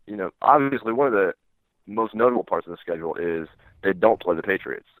 obviously one of the most notable parts of the schedule is they don't play the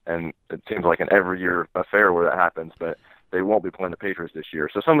Patriots, and it seems like an every year affair where that happens, but they won't be playing the Patriots this year.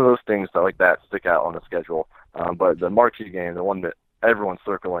 So some of those things like that stick out on the schedule. But the marquee game, the one that everyone's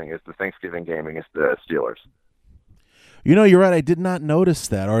circling, is the Thanksgiving game against the Steelers. You're right. I did not notice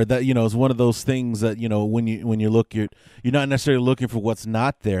that, or that it's one of those things that when you look, you're not necessarily looking for what's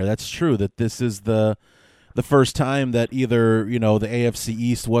not there. That's true. That this is the first time that either the AFC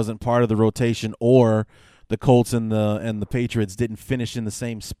East wasn't part of the rotation, or the Colts and the Patriots didn't finish in the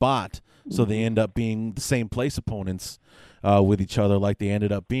same spot, so they end up being the same place opponents with each other, like they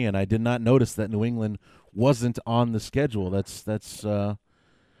ended up being. I did not notice that New England wasn't on the schedule. That's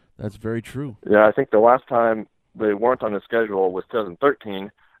very true. Yeah, I think the last time they weren't on the schedule was 2013,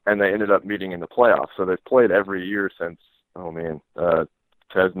 and they ended up meeting in the playoffs. So they've played every year since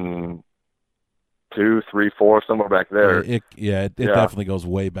 2002, 3, 4, somewhere back there. It definitely goes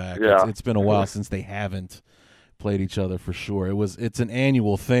way back. Yeah. It's been a while since they haven't played each other for sure. It's an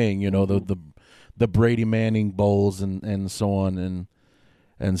annual thing, the Brady Manning Bowls and so on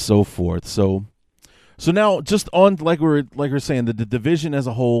and so forth. So now, just on like we're saying, the division as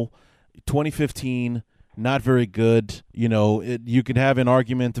a whole, 2015, not very good. You could have an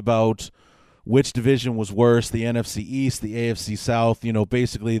argument about which division was worse, the NFC East, the AFC South.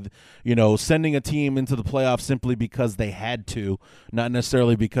 Basically, sending a team into the playoffs simply because they had to, not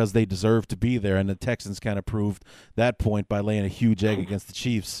necessarily because they deserved to be there. And the Texans kind of proved that point by laying a huge egg against the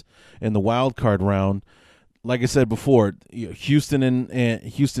Chiefs in the wild card round. Like I said before, Houston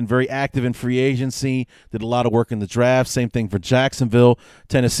very active in free agency, did a lot of work in the draft. Same thing for Jacksonville.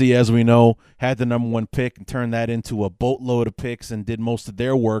 Tennessee, as we know, had the number 1 pick and turned that into a boatload of picks and did most of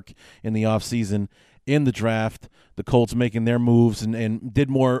their work in the offseason in the draft. The Colts making their moves and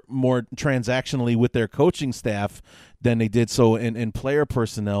did more transactionally with their coaching staff than they did so in player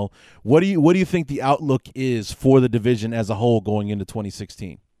personnel. What do you think the outlook is for the division as a whole going into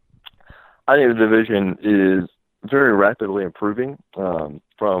 2016? I think the division is very rapidly improving,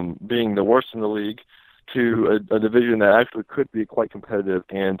 from being the worst in the league to a division that actually could be quite competitive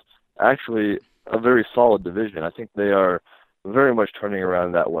and actually a very solid division. I think they are very much turning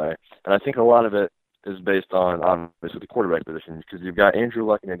around that way. And I think a lot of it is based on, obviously, the quarterback position, because you've got Andrew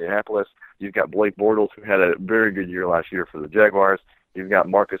Luck in Indianapolis. You've got Blake Bortles, who had a very good year last year for the Jaguars. You've got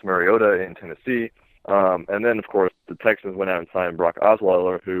Marcus Mariota in Tennessee. And then, of course, the Texans went out and signed Brock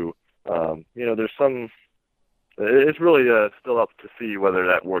Osweiler, who there's some. It's really still up to see whether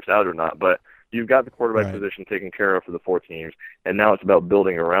that works out or not. But you've got the quarterback position taken care of for the 4 teams, and now it's about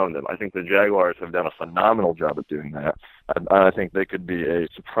building around them. I think the Jaguars have done a phenomenal job at doing that. I think they could be a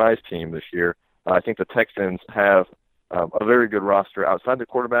surprise team this year. I think the Texans have a very good roster outside the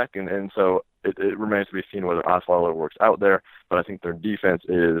quarterback, and so it remains to be seen whether Osweiler works out there. But I think their defense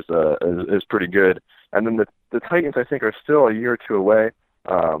is pretty good. And then the Titans, I think, are still a year or two away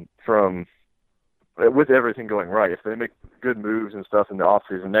from, with everything going right. If they make good moves and stuff in the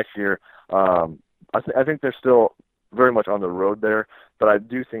offseason next year, I think they're still very much on the road there, but I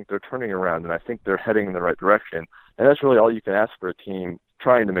do think they're turning around, and I think they're heading in the right direction. And that's really all you can ask for a team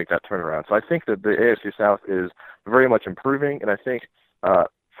trying to make that turnaround. So I think that the AFC South is very much improving, and I think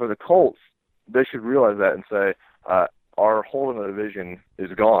for the Colts, they should realize that and say, our hole in the division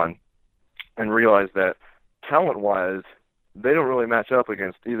is gone, and realize that talent-wise, they don't really match up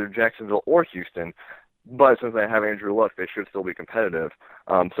against either Jacksonville or Houston, but since they have Andrew Luck, they should still be competitive.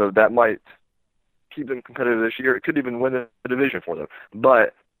 So that might keep them competitive this year. It could even win the division for them.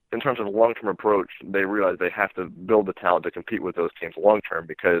 But in terms of a long-term approach, they realize they have to build the talent to compete with those teams long-term,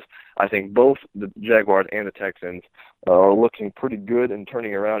 because I think both the Jaguars and the Texans are looking pretty good and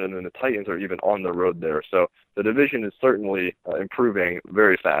turning around, and then the Titans are even on the road there. So the division is certainly improving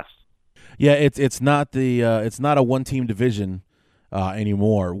very fast. Yeah, it's not a one-team division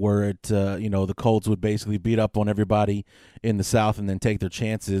anymore, where the Colts would basically beat up on everybody in the South and then take their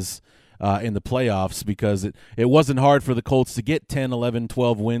chances in the playoffs, because it wasn't hard for the Colts to get 10, 11,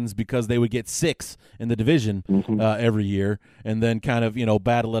 12 wins, because they would get 6 in the division every year, and then kind of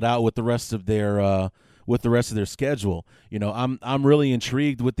battle it out with the rest of their schedule. I'm really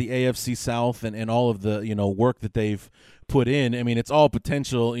intrigued with the AFC South and all of the work that they've put in. I mean, it's all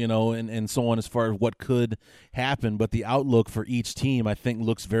potential, and so on as far as what could happen, but the outlook for each team, I think,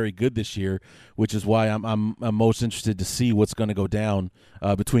 looks very good this year, which is why I'm most interested to see what's going to go down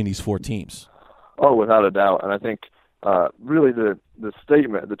between these 4 teams. Oh, without a doubt. And I think really the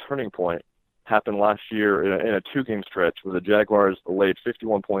statement, the turning point, happened last year in a 2-game stretch where the Jaguars laid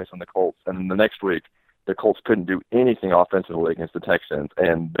 51 points on the Colts, and then the next week the Colts couldn't do anything offensively against the Texans,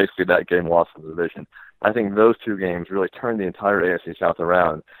 and basically that game lost the division. I think those 2 games really turned the entire AFC South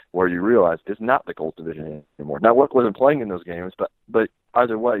around, where you realize it's not the Colts division anymore. Now, Luck wasn't playing in those games, but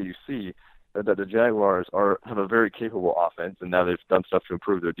either way, you see that the Jaguars have a very capable offense, and now they've done stuff to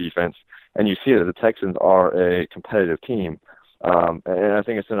improve their defense, and you see that the Texans are a competitive team. And I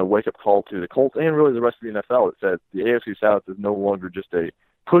think it's been a wake-up call to the Colts and really the rest of the NFL that said the AFC South is no longer just a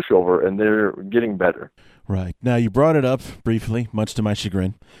pushover, and they're getting better. Right. Now, you brought it up briefly, much to my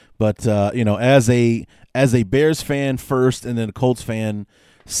chagrin, but as a Bears fan first and then a Colts fan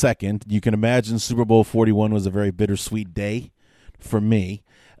second, you can imagine Super Bowl 41 was a very bittersweet day for me.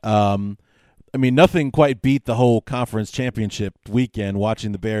 I mean, nothing quite beat the whole conference championship weekend,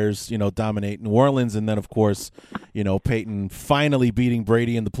 watching the Bears, dominate New Orleans, and then, of course, Peyton finally beating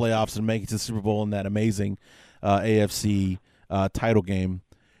Brady in the playoffs and making it to the Super Bowl in that amazing AFC title game.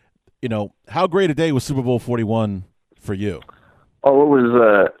 How great a day was Super Bowl 41 for you? Oh,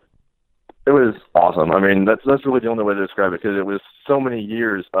 it was awesome. I mean, that's really the only way to describe it, because it was so many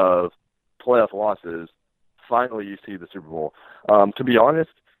years of playoff losses. Finally, you see the Super Bowl. To be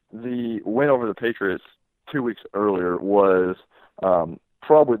honest, the win over the Patriots 2 weeks earlier was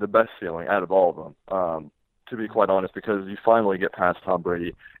probably the best feeling out of all of them, to be quite honest, because you finally get past Tom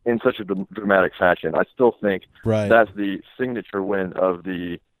Brady in such a dramatic fashion. I still think that's the signature win of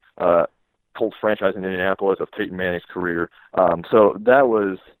the Colts franchise in Indianapolis, of Peyton Manning's career. So that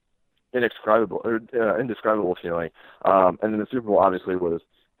was indescribable feeling. And then the Super Bowl obviously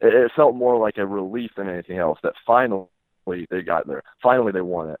it felt more like a relief than anything else, that finally they got there. Finally they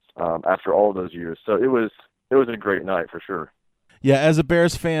won it after all those years. So it was a great night for sure. Yeah, as a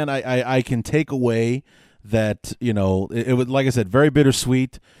Bears fan, I can take away that, it was, like I said, very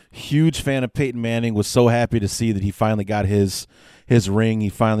bittersweet. Huge fan of Peyton Manning. Was so happy to see that he finally got his ring. He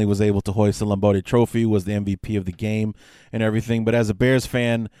finally was able to hoist the Lombardi Trophy, was the MVP of the game and everything. But as a Bears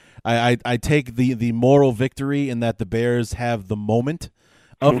fan, I take the moral victory in that the Bears have the moment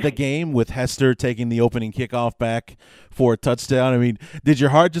of the game, with Hester taking the opening kickoff back for a touchdown. I mean, did your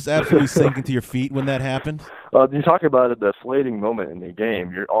heart just absolutely sink into your feet when that happened? You talk about a deflating moment in the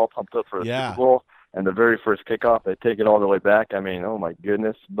game. You're all pumped up for the Super Bowl, and the very first kickoff, they take it all the way back. I mean, oh my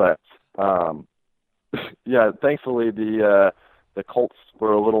goodness. But thankfully the Colts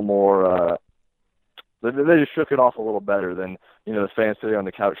were a little more. They just shook it off a little better than the fans sitting on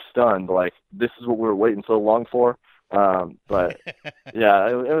the couch stunned, like, this is what we were waiting so long for. But yeah,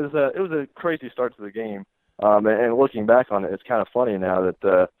 it was a crazy start to the game. And looking back on it, it's kind of funny now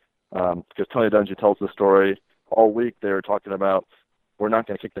that because Tony Dungy tells the story all week. They were talking about, we're not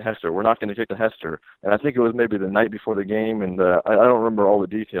going to kick the Hester. We're not going to kick the Hester. And I think it was maybe the night before the game, and I don't remember all the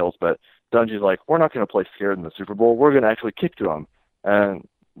details, but Dungy's like, we're not going to play scared in the Super Bowl. We're going to actually kick to him. And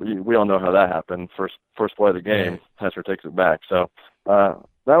we all know how that happened. First play of the game, Hester takes it back. So that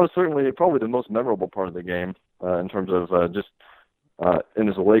was certainly probably the most memorable part of the game in terms of in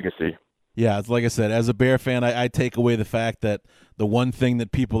his legacy. Yeah, it's like I said, as a Bear fan, I take away the fact that the one thing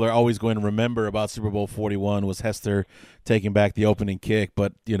that people are always going to remember about Super Bowl 41 was Hester taking back the opening kick.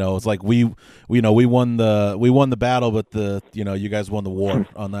 But it's like we won the battle, but you guys won the war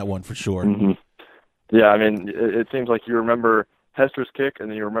on that one for sure. Mm-hmm. Yeah, I mean, it seems like you remember Hester's kick, and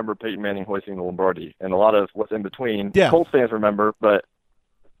then you remember Peyton Manning hoisting the Lombardi, and a lot of what's in between. Yeah. Colts fans remember, but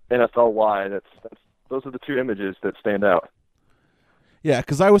NFL-wide, those are the two images that stand out. Yeah,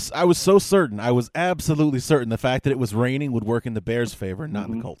 because I was so certain. I was absolutely certain the fact that it was raining would work in the Bears' favor, not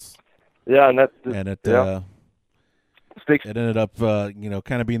in the Colts. Yeah, and it ended up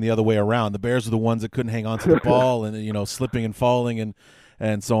kind of being the other way around. The Bears were the ones that couldn't hang on to the ball and slipping and falling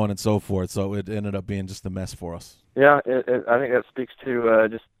and so on and so forth. So it ended up being just a mess for us. Yeah, I think that speaks to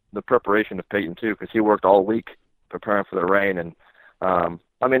just the preparation of Peyton too, because he worked all week preparing for the rain. And I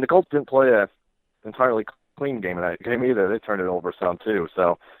mean, the Colts didn't play a entirely clean game in that game either. They turned it over some too.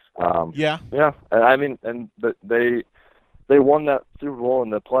 So yeah. I mean, but they won that Super Bowl in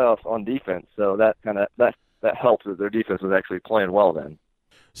the playoffs on defense. So that helped that their defense was actually playing well then.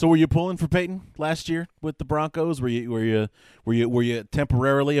 So were you pulling for Peyton last year with the Broncos? Were you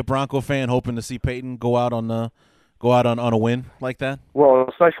temporarily a Bronco fan, hoping to see Peyton go out on a win like that? Well,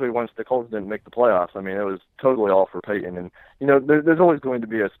 especially once the Colts didn't make the playoffs. I mean, it was totally all for Peyton. And, there's always going to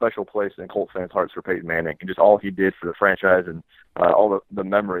be a special place in Colts fans' hearts for Peyton Manning and just all he did for the franchise and all the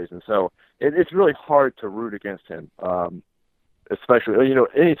memories. And so it's really hard to root against him, especially,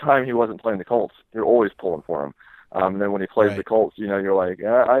 anytime he wasn't playing the Colts, you're always pulling for him. And then when he plays the Colts, you're like,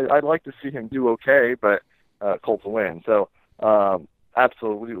 I'd like to see him do okay, but Colts win. So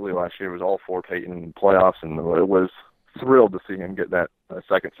absolutely last year was all for Peyton in the playoffs, and it was thrilled to see him get that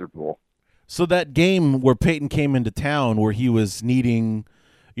second Super Bowl. So that game where Peyton came into town, where he was needing,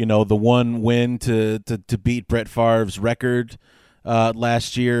 the one win to beat Brett Favre's record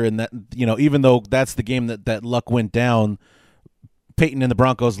last year, and that even though that's the game that luck went down, Peyton and the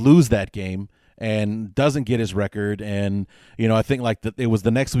Broncos lose that game and doesn't get his record. And, I think it was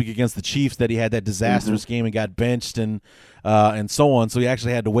the next week against the Chiefs that he had that disastrous game and got benched and so on. So he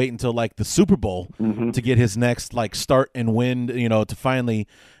actually had to wait until the Super Bowl to get his next start and win, to finally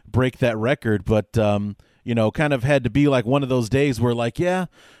break that record. But, kind of had to be one of those days where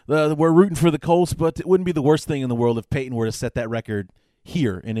we're rooting for the Colts, but it wouldn't be the worst thing in the world if Peyton were to set that record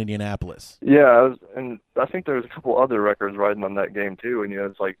here in Indianapolis. Yeah, and I think there was a couple other records riding on that game too. And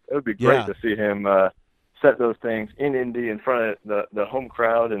it's it would be great to see him set those things in Indy in front of the home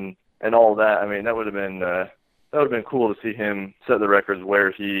crowd and all that. I mean, that would have been cool to see him set the records where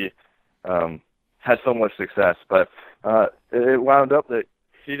he had so much success. But it wound up that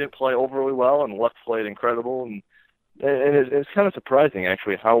he didn't play overly well, and Luck played incredible, and it's kind of surprising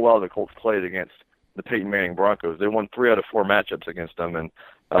actually how well the Colts played against the Peyton Manning Broncos. They won 3 out of 4 matchups against them, and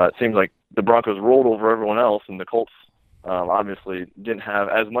it seems like the Broncos rolled over everyone else, and the Colts obviously didn't have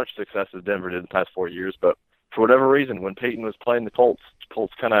as much success as Denver did the past 4 years. But for whatever reason, when Peyton was playing the Colts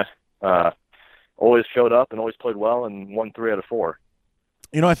kind of always showed up and always played well and won 3 out of 4.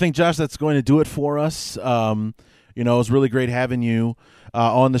 I think, Josh, that's going to do it for us. It was really great having you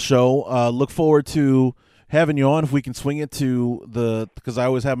on the show. Look forward to having you on if we can swing it to because I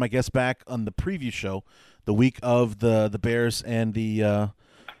always have my guests back on the preview show the week of the Bears and the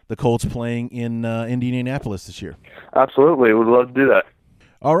Colts playing in Indianapolis this year. Absolutely, we'd love to do that.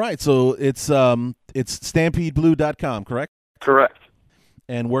 All right, so it's StampedeBlue.com, correct? Correct.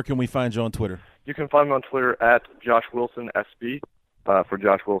 And where can we find you on Twitter? You can find me on Twitter at Josh Wilson SB for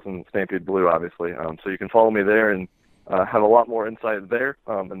Josh Wilson Stampede Blue, obviously. So you can follow me there and have a lot more insight there,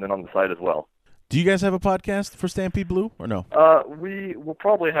 and then on the site as well. Do you guys have a podcast for Stampede Blue or no? We will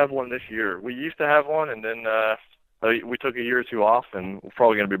probably have one this year. We used to have one, and then we took a year or two off, and we're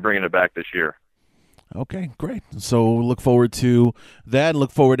probably going to be bringing it back this year. Okay, great. So look forward to that.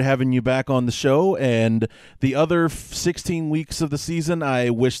 Look forward to having you back on the show. And the other 16 weeks of the season, I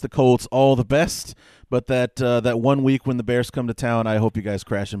wish the Colts all the best. But that 1 week when the Bears come to town, I hope you guys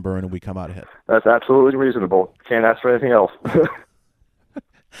crash and burn and we come out ahead. That's absolutely reasonable. Can't ask for anything else.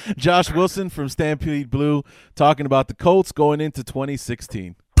 Josh Wilson from Stampede Blue talking about the Colts going into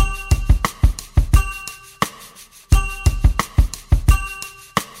 2016.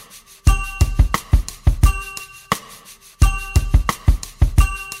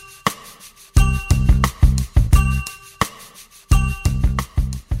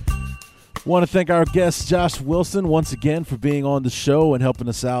 Want to thank our guest, Josh Wilson, once again for being on the show and helping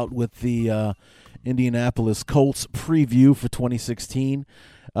us out with the Indianapolis Colts preview for 2016.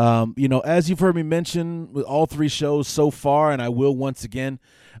 As you've heard me mention with all three shows so far, and I will once again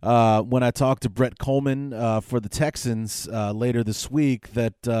when I talk to Brett Coleman for the Texans later this week,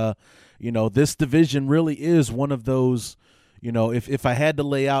 that, this division really is one of those, if I had to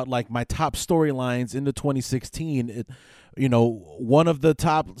lay out like my top storylines into 2016, one of the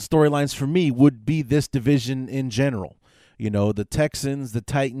top storylines for me would be this division in general. The Texans, the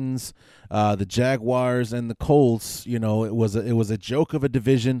Titans, the Jaguars, and the Colts, it was a joke of a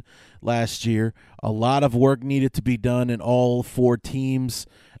division last year. A lot of work needed to be done in all four teams.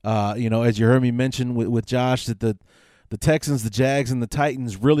 As you heard me mention with Josh, that the Texans, the Jags, and the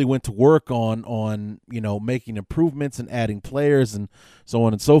Titans really went to work on making improvements and adding players and so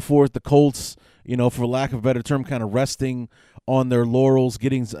on and so forth. The Colts, for lack of a better term, kind of resting on their laurels,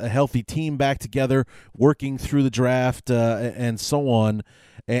 getting a healthy team back together, working through the draft and so on,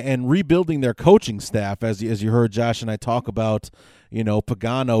 and rebuilding their coaching staff, as you heard Josh and I talk about.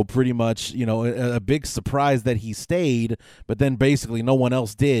 Pagano pretty much, a big surprise that he stayed, but then basically no one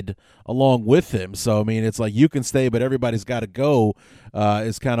else did along with him. So, I mean, it's like you can stay, but everybody's got to go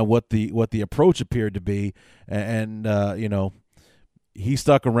is kind of what the approach appeared to be. And he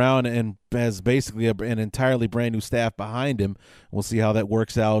stuck around and has basically an entirely brand new staff behind him. We'll see how that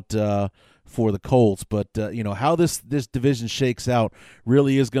works out for the Colts. But, how this division shakes out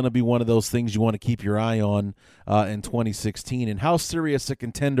really is going to be one of those things you want to keep your eye on in 2016. And how serious a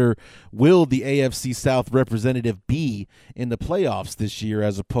contender will the AFC South representative be in the playoffs this year,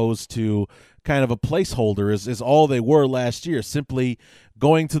 as opposed to kind of a placeholder is all they were last year, simply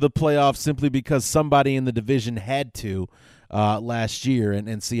going to the playoffs simply because somebody in the division had to last year,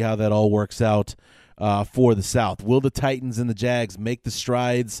 and see how that all works out for the South. Will the Titans and the Jags make the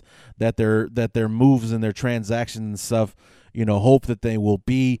strides that their moves and their transactions and stuff, hope that they will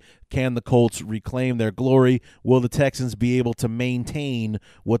be? Can the Colts reclaim their glory? Will the Texans be able to maintain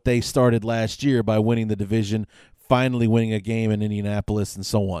what they started last year by winning the division, finally winning a game in Indianapolis, and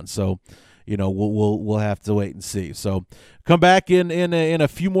so on? So, we'll have to wait and see. So come back in a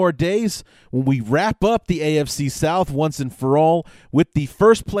few more days when we wrap up the AFC South once and for all with the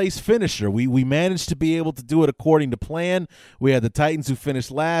first place finisher. We managed to be able to do it according to plan. We had the Titans who finished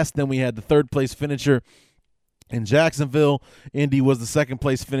last. Then we had the third place finisher in Jacksonville. Indy was the second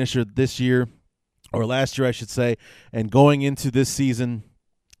place finisher this year, or last year I should say. And going into this season,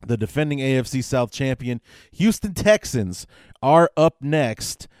 the defending AFC South champion Houston Texans are up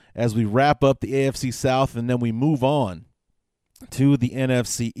next as we wrap up the AFC South, and then we move on to the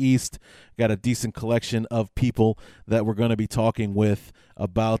NFC East. Got a decent collection of people that we're going to be talking with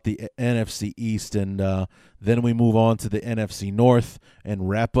about the NFC East, and then we move on to the NFC North and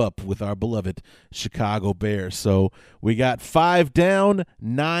wrap up with our beloved Chicago Bears. So we got 5 down,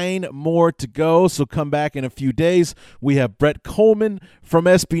 9 more to go, so come back in a few days. We have Brett Coleman from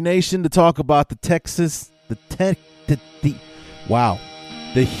SB Nation to talk about the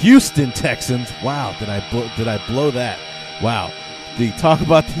Houston Texans. Wow, did I blow that? Wow. Talk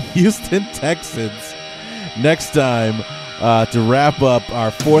about the Houston Texans next time to wrap up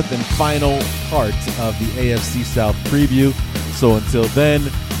our fourth and final part of the AFC South preview. So until then,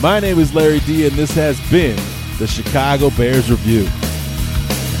 my name is Larry D, and this has been the Chicago Bears Review.